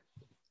 Okay.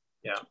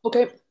 Yeah.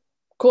 Okay,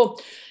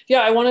 cool. Yeah,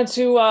 I wanted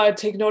to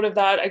take note of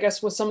that, I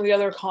guess, with some of the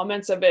other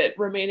comments of it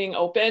remaining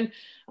open.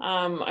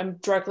 I'm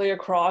directly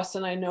across,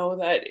 and I know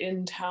that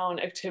in town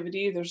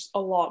activity, there's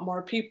a lot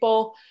more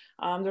people.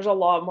 There's a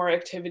lot more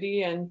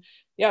activity, and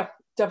yeah,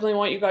 definitely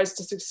want you guys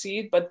to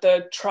succeed. But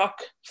the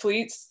truck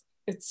fleets,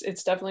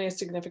 it's definitely a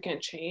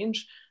significant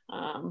change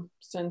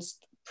since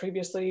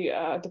previously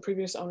the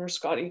previous owner,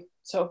 Scotty.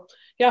 So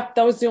yeah,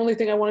 that was the only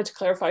thing I wanted to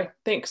clarify.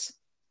 Thanks.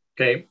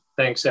 Okay,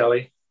 thanks,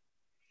 Ellie.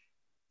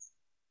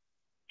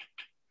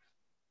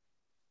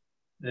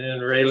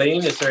 And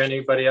Raylene, is there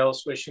anybody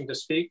else wishing to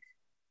speak?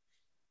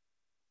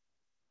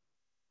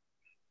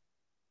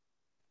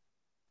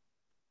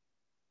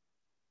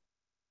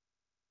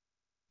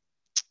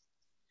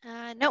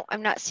 No,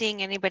 I'm not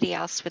seeing anybody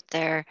else with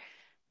their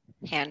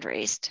hand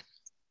raised.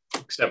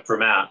 Except for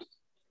Matt.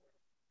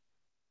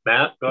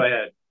 Matt, go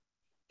ahead.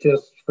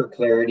 Just for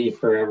clarity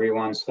for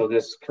everyone, so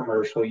this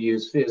commercial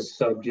use is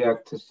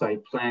subject to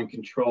site plan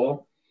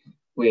control,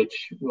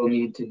 which will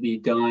need to be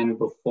done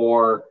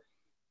before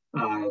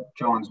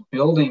John's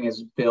building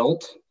is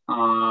built.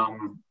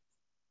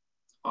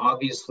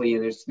 Obviously,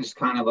 there's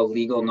kind of a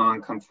legal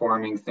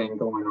non-conforming thing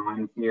going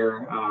on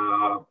here.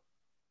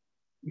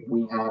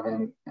 We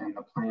haven't, and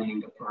the planning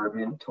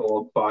department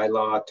told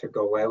bylaw to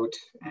go out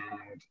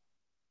and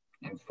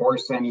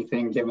enforce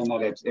anything, given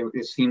that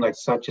it seemed like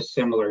such a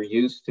similar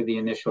use to the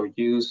initial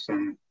use,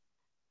 and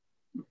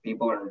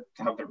people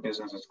have their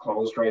businesses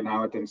closed right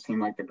now. It didn't seem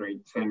like a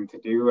great thing to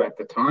do at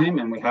the time,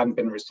 and we hadn't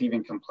been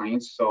receiving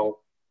complaints. So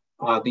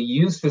the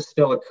use is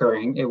still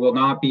occurring. It will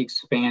not be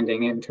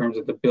expanding in terms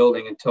of the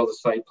building until the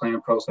site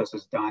plan process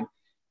is done.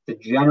 The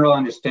general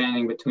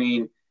understanding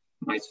between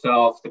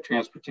myself, the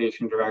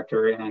transportation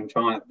director, and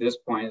John at this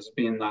point has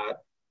been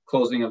that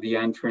closing of the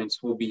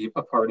entrance will be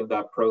a part of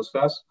that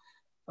process.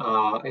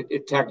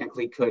 It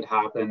technically could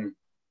happen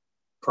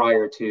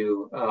prior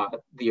to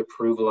the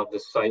approval of the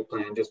site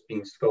plan, just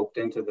being scoped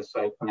into the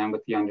site plan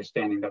with the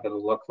understanding that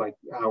it'll look like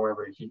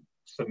however he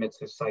submits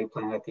his site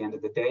plan at the end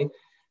of the day.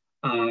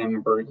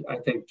 I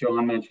think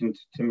John mentioned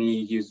to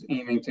me he's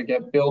aiming to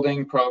get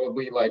building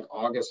probably like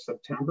August,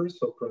 September.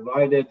 So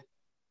provided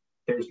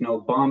there's no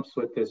bumps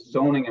with this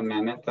zoning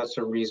amendment, that's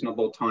a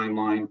reasonable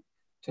timeline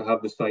to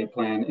have the site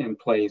plan in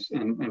place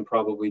and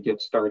probably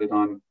get started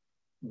on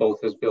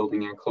both his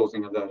building and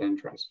closing of that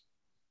entrance.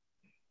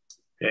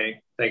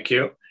 Okay, thank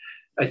you.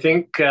 I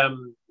think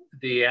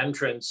the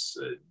entrance,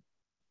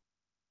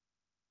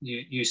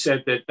 you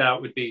said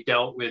that would be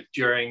dealt with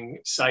during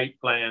site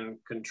plan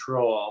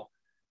control.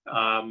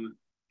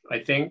 I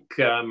think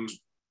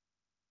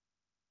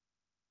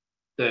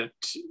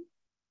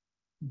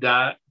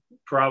that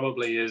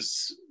probably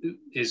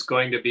is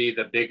going to be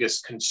the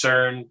biggest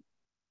concern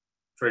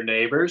for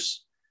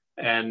neighbors,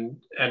 and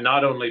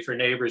not only for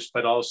neighbors,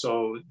 but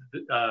also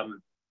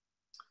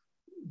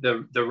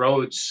the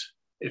roads.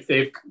 If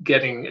they're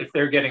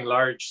getting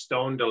large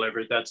stone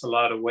delivered, that's a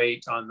lot of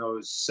weight on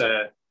those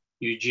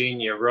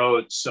Eugenia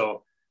roads.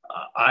 So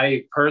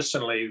I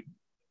personally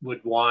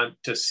would want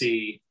to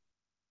see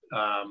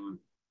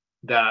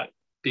that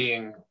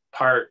being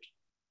part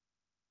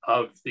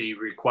of the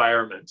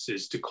requirements,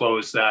 is to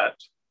close that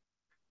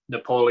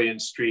Napoleon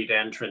Street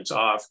entrance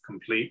off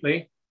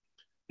completely.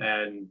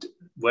 And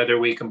whether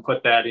we can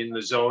put that in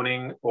the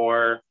zoning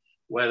or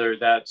whether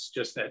that's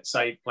just that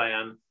site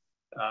plan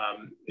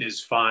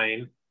is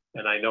fine.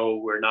 And I know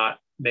we're not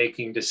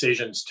making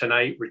decisions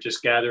tonight, we're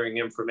just gathering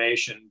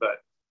information,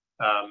 but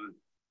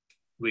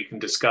we can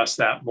discuss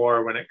that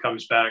more when it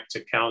comes back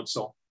to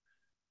council.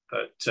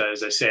 But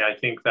as I say, I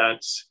think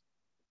that's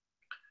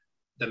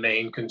the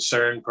main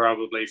concern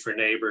probably for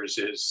neighbors,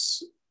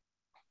 is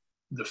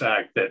the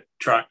fact that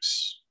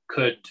trucks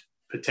could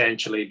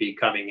potentially be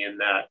coming in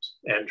that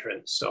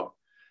entrance. So,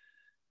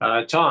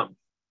 Tom.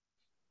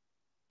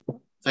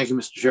 Thank you,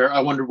 Mr. Chair. I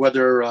wonder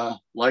whether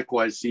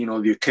likewise,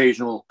 the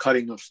occasional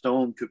cutting of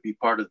stone could be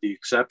part of the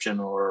exception,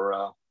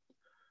 or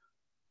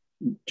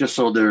just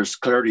so there's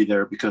clarity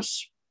there,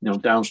 because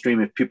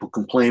downstream, if people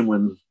complain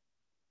when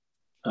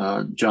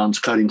John's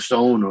cutting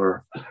stone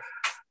or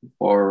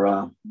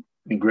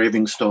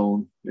engraving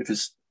stone, if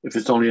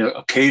it's only an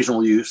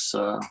occasional use,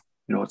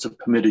 it's a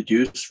permitted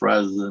use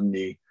rather than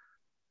the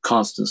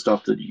constant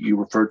stuff that you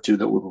referred to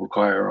that would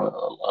require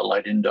a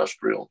light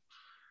industrial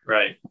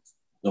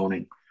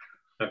zoning.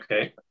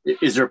 Okay.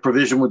 Is there a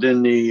provision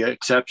within the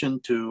exception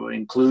to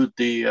include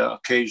the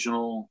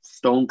occasional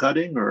stone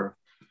cutting, or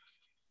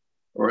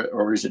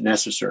is it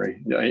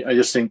necessary? I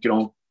just think,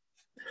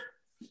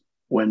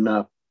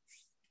 when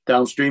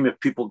downstream, if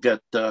people get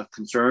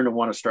concerned and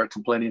want to start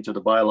complaining to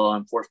the bylaw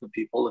enforcement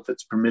people, if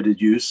it's permitted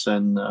use,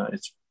 then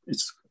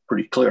it's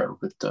pretty clear.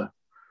 But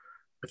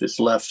if it's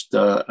left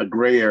a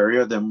gray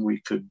area, then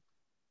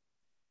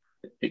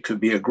it could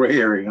be a gray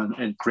area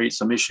and create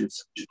some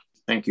issues.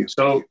 Thank you.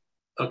 So,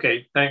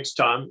 okay, thanks,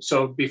 Tom.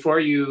 So before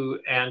you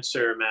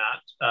answer,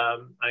 Matt,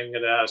 I'm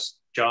going to ask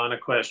John a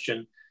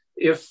question.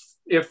 If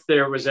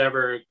there was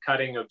ever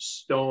cutting of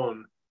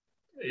stone,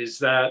 is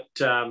that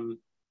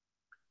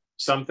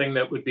something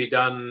that would be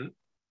done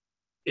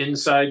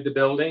inside the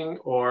building,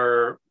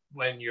 or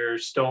when your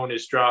stone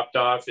is dropped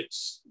off,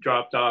 it's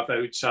dropped off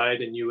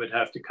outside and you would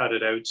have to cut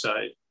it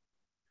outside?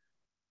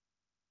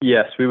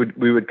 Yes, we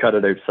would cut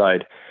it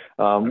outside.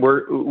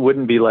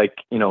 Wouldn't be like,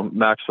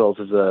 Maxwell's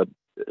is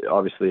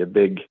obviously a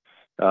big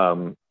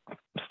stone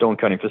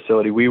cutting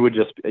facility. We would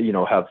just,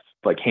 have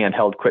like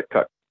handheld quick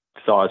cut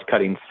saws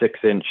cutting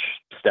 6-inch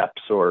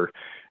steps or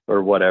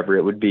whatever.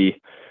 It would be,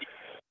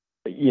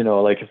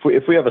 like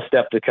if we have a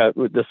step to cut,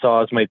 the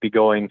saws might be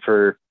going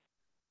for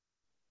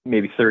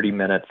maybe 30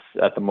 minutes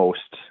at the most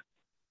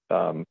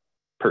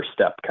per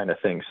step kind of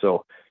thing.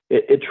 So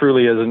it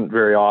truly isn't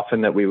very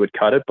often that we would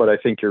cut it, but I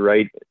think you're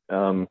right.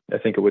 I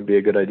think it would be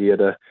a good idea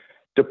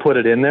to put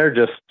it in there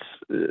just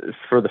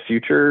for the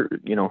future,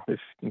 if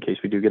in case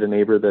we do get a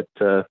neighbor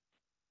that,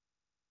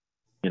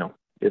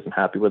 isn't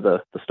happy with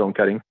the stone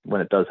cutting when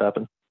it does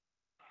happen.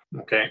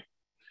 Okay.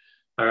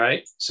 All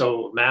right.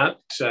 So Matt,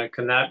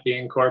 can that be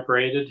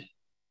incorporated?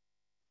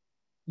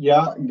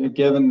 Yeah,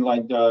 given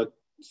like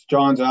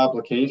John's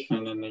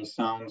application, and he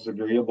sounds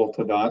agreeable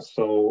to that.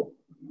 So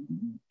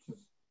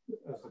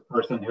as a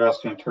person who has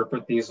to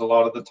interpret these a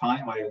lot of the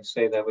time, I would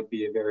say that would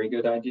be a very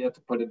good idea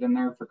to put it in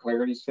there for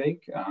clarity's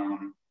sake.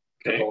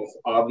 Okay. Both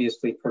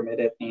obviously permit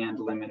it and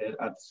limit it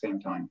at the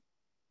same time.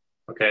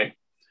 Okay.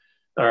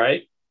 All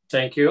right.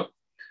 Thank you.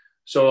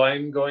 So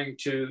I'm going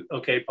to,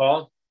 okay,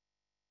 Paul.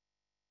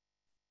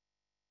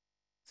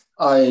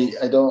 I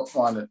don't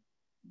want to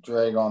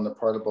drag on the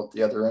part about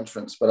the other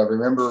entrance, but I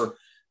remember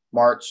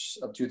March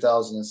of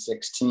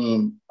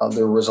 2016,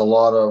 there was a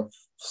lot of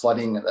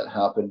flooding that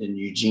happened in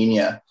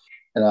Eugenia,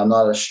 and I'm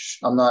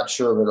not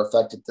sure if it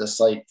affected this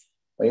site.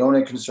 My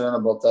only concern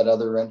about that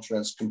other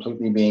entrance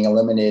completely being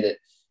eliminated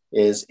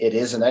is it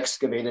is an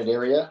excavated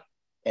area,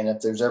 and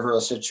if there's ever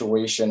a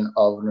situation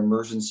of an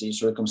emergency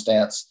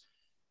circumstance,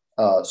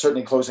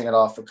 certainly closing it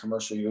off for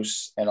commercial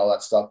use and all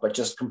that stuff, but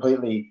just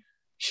completely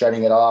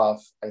shutting it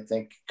off, I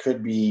think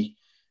could be,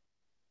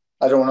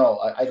 I don't know.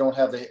 I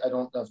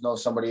don't know if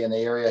somebody in the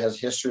area has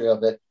history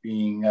of it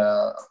being,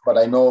 but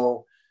I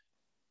know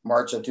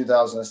March of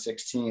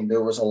 2016,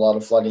 there was a lot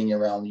of flooding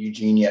around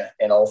Eugenia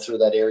and all through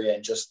that area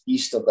and just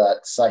east of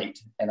that site.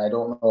 And I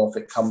don't know if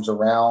it comes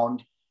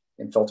around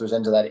and filters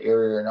into that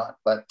area or not,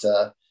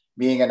 but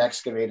being an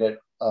excavated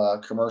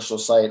commercial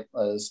site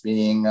as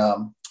being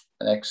an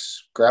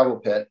ex-gravel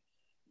pit,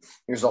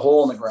 there's a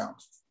hole in the ground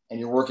and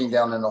you're working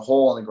down in a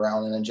hole in the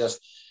ground. And then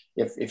just,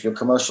 if your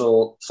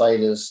commercial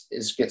site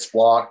gets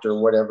blocked or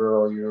whatever,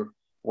 or your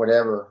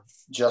whatever,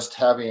 just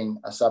having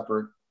a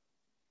separate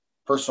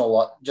personal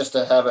lot, just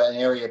to have an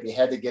area if you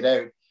had to get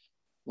out,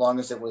 long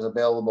as it was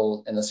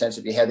available in the sense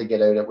if you had to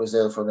get out, it was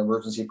there for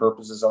emergency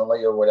purposes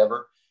only or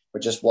whatever,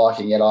 but just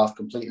blocking it off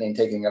completely and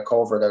taking a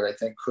culvert out,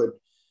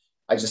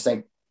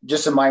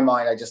 just in my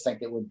mind, I just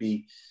think it would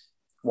be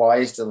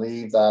wise to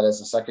leave that as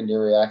a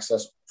secondary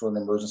access for an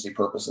emergency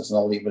purposes, and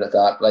I'll leave it at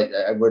that. But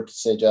I would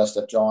suggest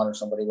if John or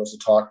somebody was to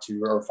talk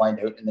to or find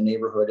out in the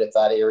neighborhood if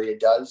that area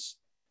does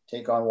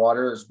take on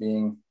water as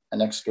being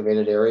an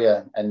excavated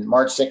area. And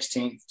March of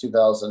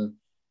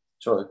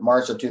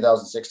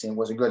 2016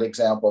 was a good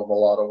example of a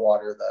lot of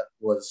water that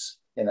was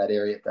in that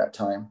area at that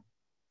time.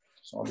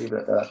 So I'll leave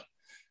it at that.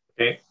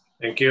 Okay,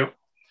 thank you.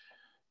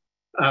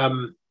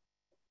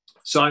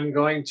 So I'm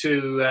going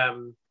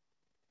to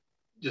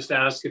just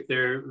ask if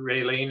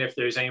Raylene, if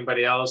there's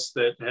anybody else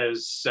that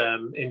has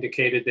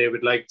indicated they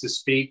would like to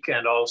speak,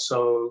 and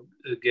also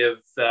give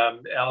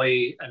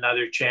Ellie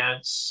another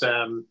chance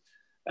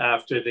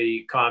after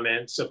the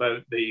comments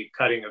about the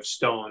cutting of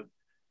stone.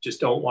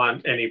 Just don't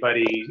want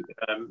anybody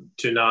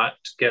to not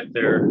get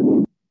their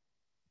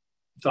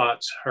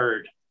thoughts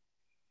heard.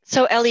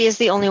 So Ellie is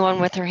the only one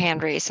with her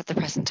hand raised at the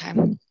present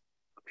time.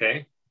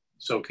 Okay,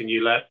 so can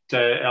you let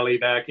Ellie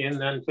back in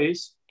then,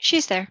 please?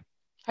 She's there.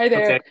 Hi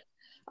there. Okay.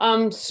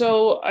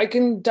 So I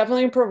can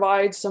definitely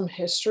provide some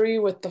history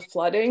with the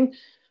flooding.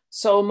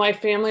 So my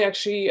family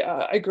actually,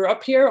 I grew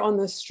up here on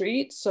the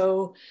street.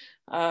 So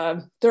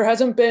There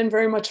hasn't been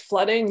very much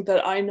flooding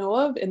that I know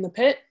of in the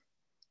pit.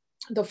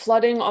 The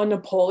flooding on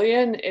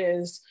Napoleon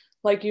is,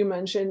 like you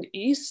mentioned,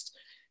 east,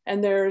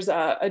 and there's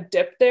a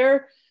dip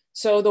there.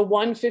 So the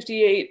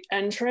 158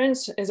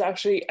 entrance is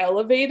actually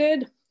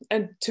elevated.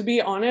 And to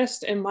be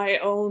honest, in my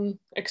own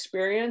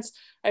experience,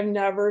 I've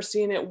never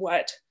seen it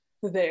wet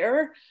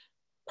there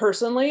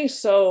personally.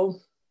 So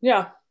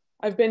yeah,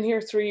 I've been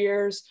here 3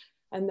 years,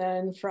 and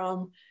then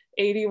from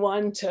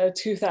 81 to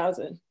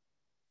 2000.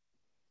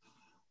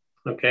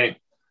 Okay.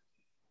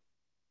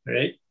 All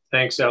right.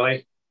 Thanks,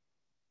 Ellie.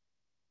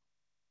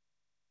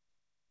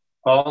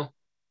 Paul?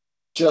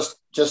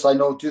 Just I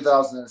know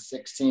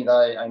 2016,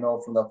 I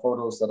know from the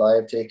photos that I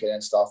have taken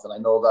and stuff, and I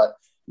know that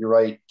you're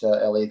right,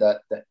 Ellie,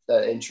 that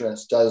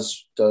entrance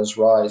does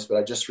rise, but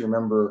I just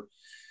remember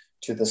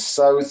to the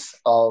south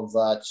of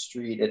that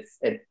street,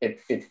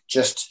 it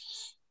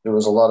just, there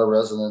was a lot of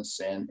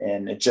residents,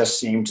 and it just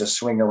seemed to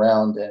swing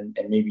around, and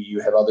maybe you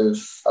have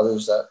others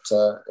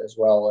that as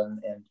well,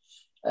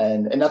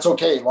 and that's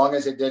okay, as long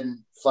as it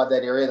didn't flood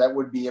that area. That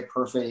would be a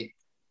perfect,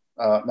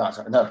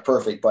 not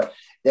perfect, but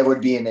that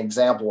would be an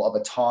example of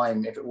a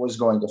time if it was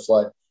going to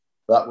flood.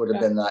 That would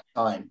have been that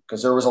time,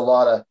 because there was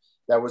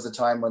that was a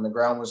time when the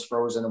ground was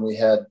frozen, and we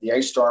had the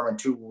ice storm and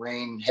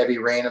 2 heavy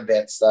rain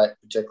events that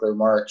particular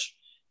March,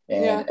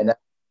 and that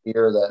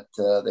year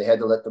that they had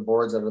to let the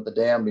boards out of the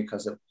dam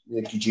because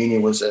Lake Eugenie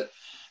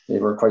they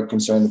were quite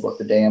concerned about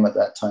the dam at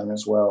that time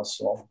as well.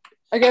 So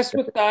I guess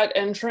with that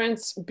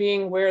entrance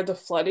being where the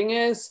flooding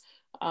is,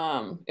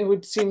 it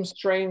would seem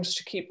strange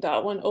to keep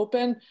that one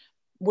open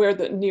where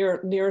the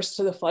nearest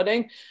to the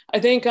flooding. I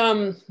think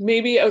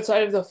maybe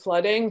outside of the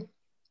flooding,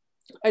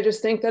 I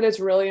just think that it's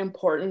really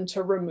important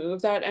to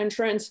remove that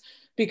entrance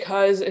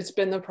because it's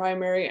been the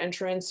primary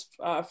entrance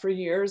for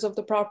years of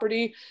the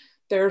property.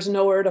 There's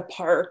nowhere to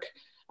park.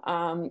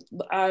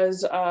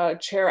 As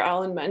Chair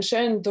Allen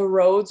mentioned, the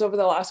roads over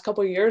the last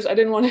couple of years, I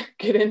didn't want to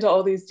get into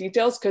all these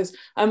details because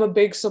I'm a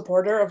big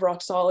supporter of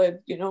Rock Solid,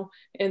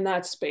 in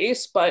that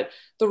space, but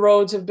the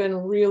roads have been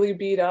really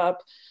beat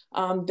up.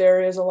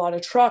 There is a lot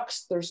of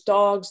trucks, there's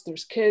dogs,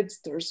 there's kids,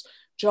 there's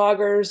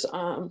joggers.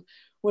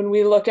 When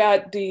we look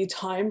at the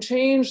time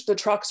change, the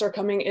trucks are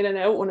coming in and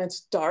out when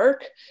it's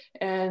dark,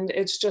 and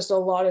it's just a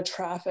lot of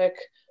traffic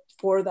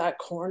for that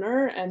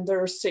corner, and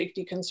there's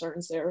safety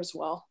concerns there as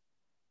well.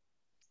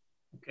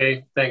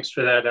 Okay, thanks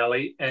for that,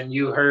 Ellie. And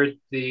you heard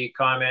the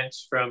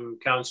comments from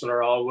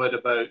Councillor Allwood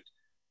about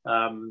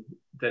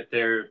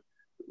that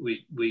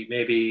we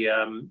maybe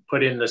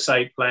put in the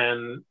site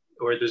plan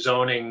or the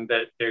zoning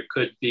that there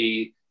could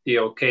be the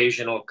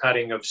occasional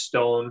cutting of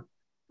stone.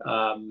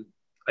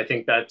 I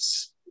think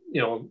that's,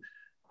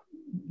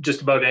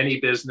 just about any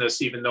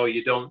business, even though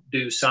you don't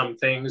do some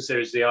things,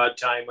 there's the odd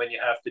time when you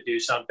have to do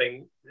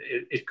something.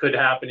 It could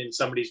happen in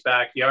somebody's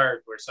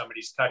backyard where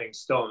somebody's cutting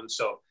stone.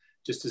 So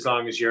just as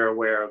long as you're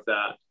aware of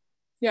that.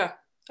 Yeah,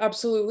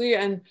 absolutely.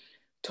 And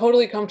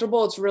totally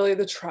comfortable. It's really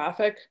the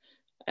traffic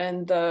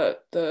and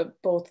the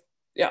both.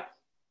 Yeah.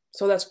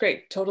 So that's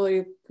great.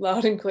 Totally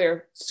loud and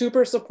clear.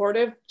 Super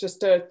supportive. Just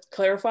to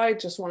clarify,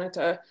 just wanted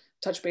to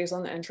touch base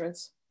on the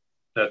entrance.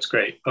 That's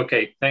great.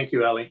 Okay. Thank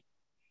you, Ellie.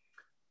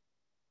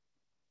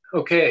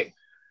 Okay.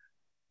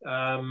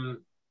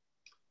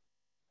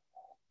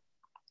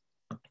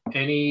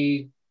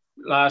 Any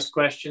last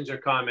questions or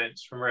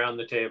comments from around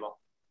the table?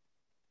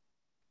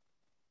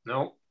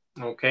 No?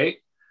 Okay.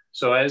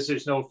 So as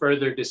there's no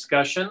further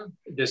discussion,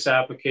 this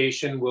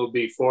application will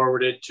be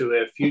forwarded to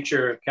a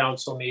future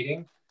council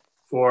meeting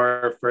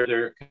for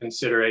further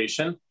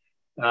consideration.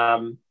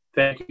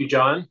 Thank you,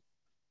 John.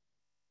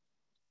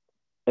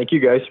 Thank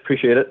you, guys.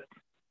 Appreciate it.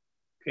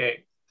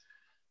 Okay.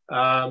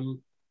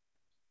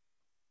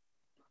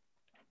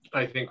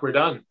 I think we're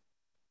done.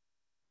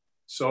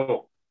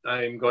 So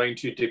I'm going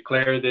to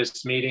declare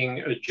this meeting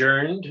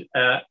adjourned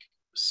at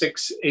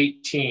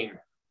 6:18.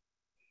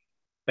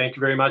 Thank you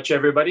very much,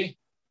 everybody.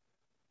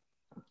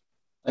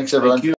 Thanks, everyone. Thank you.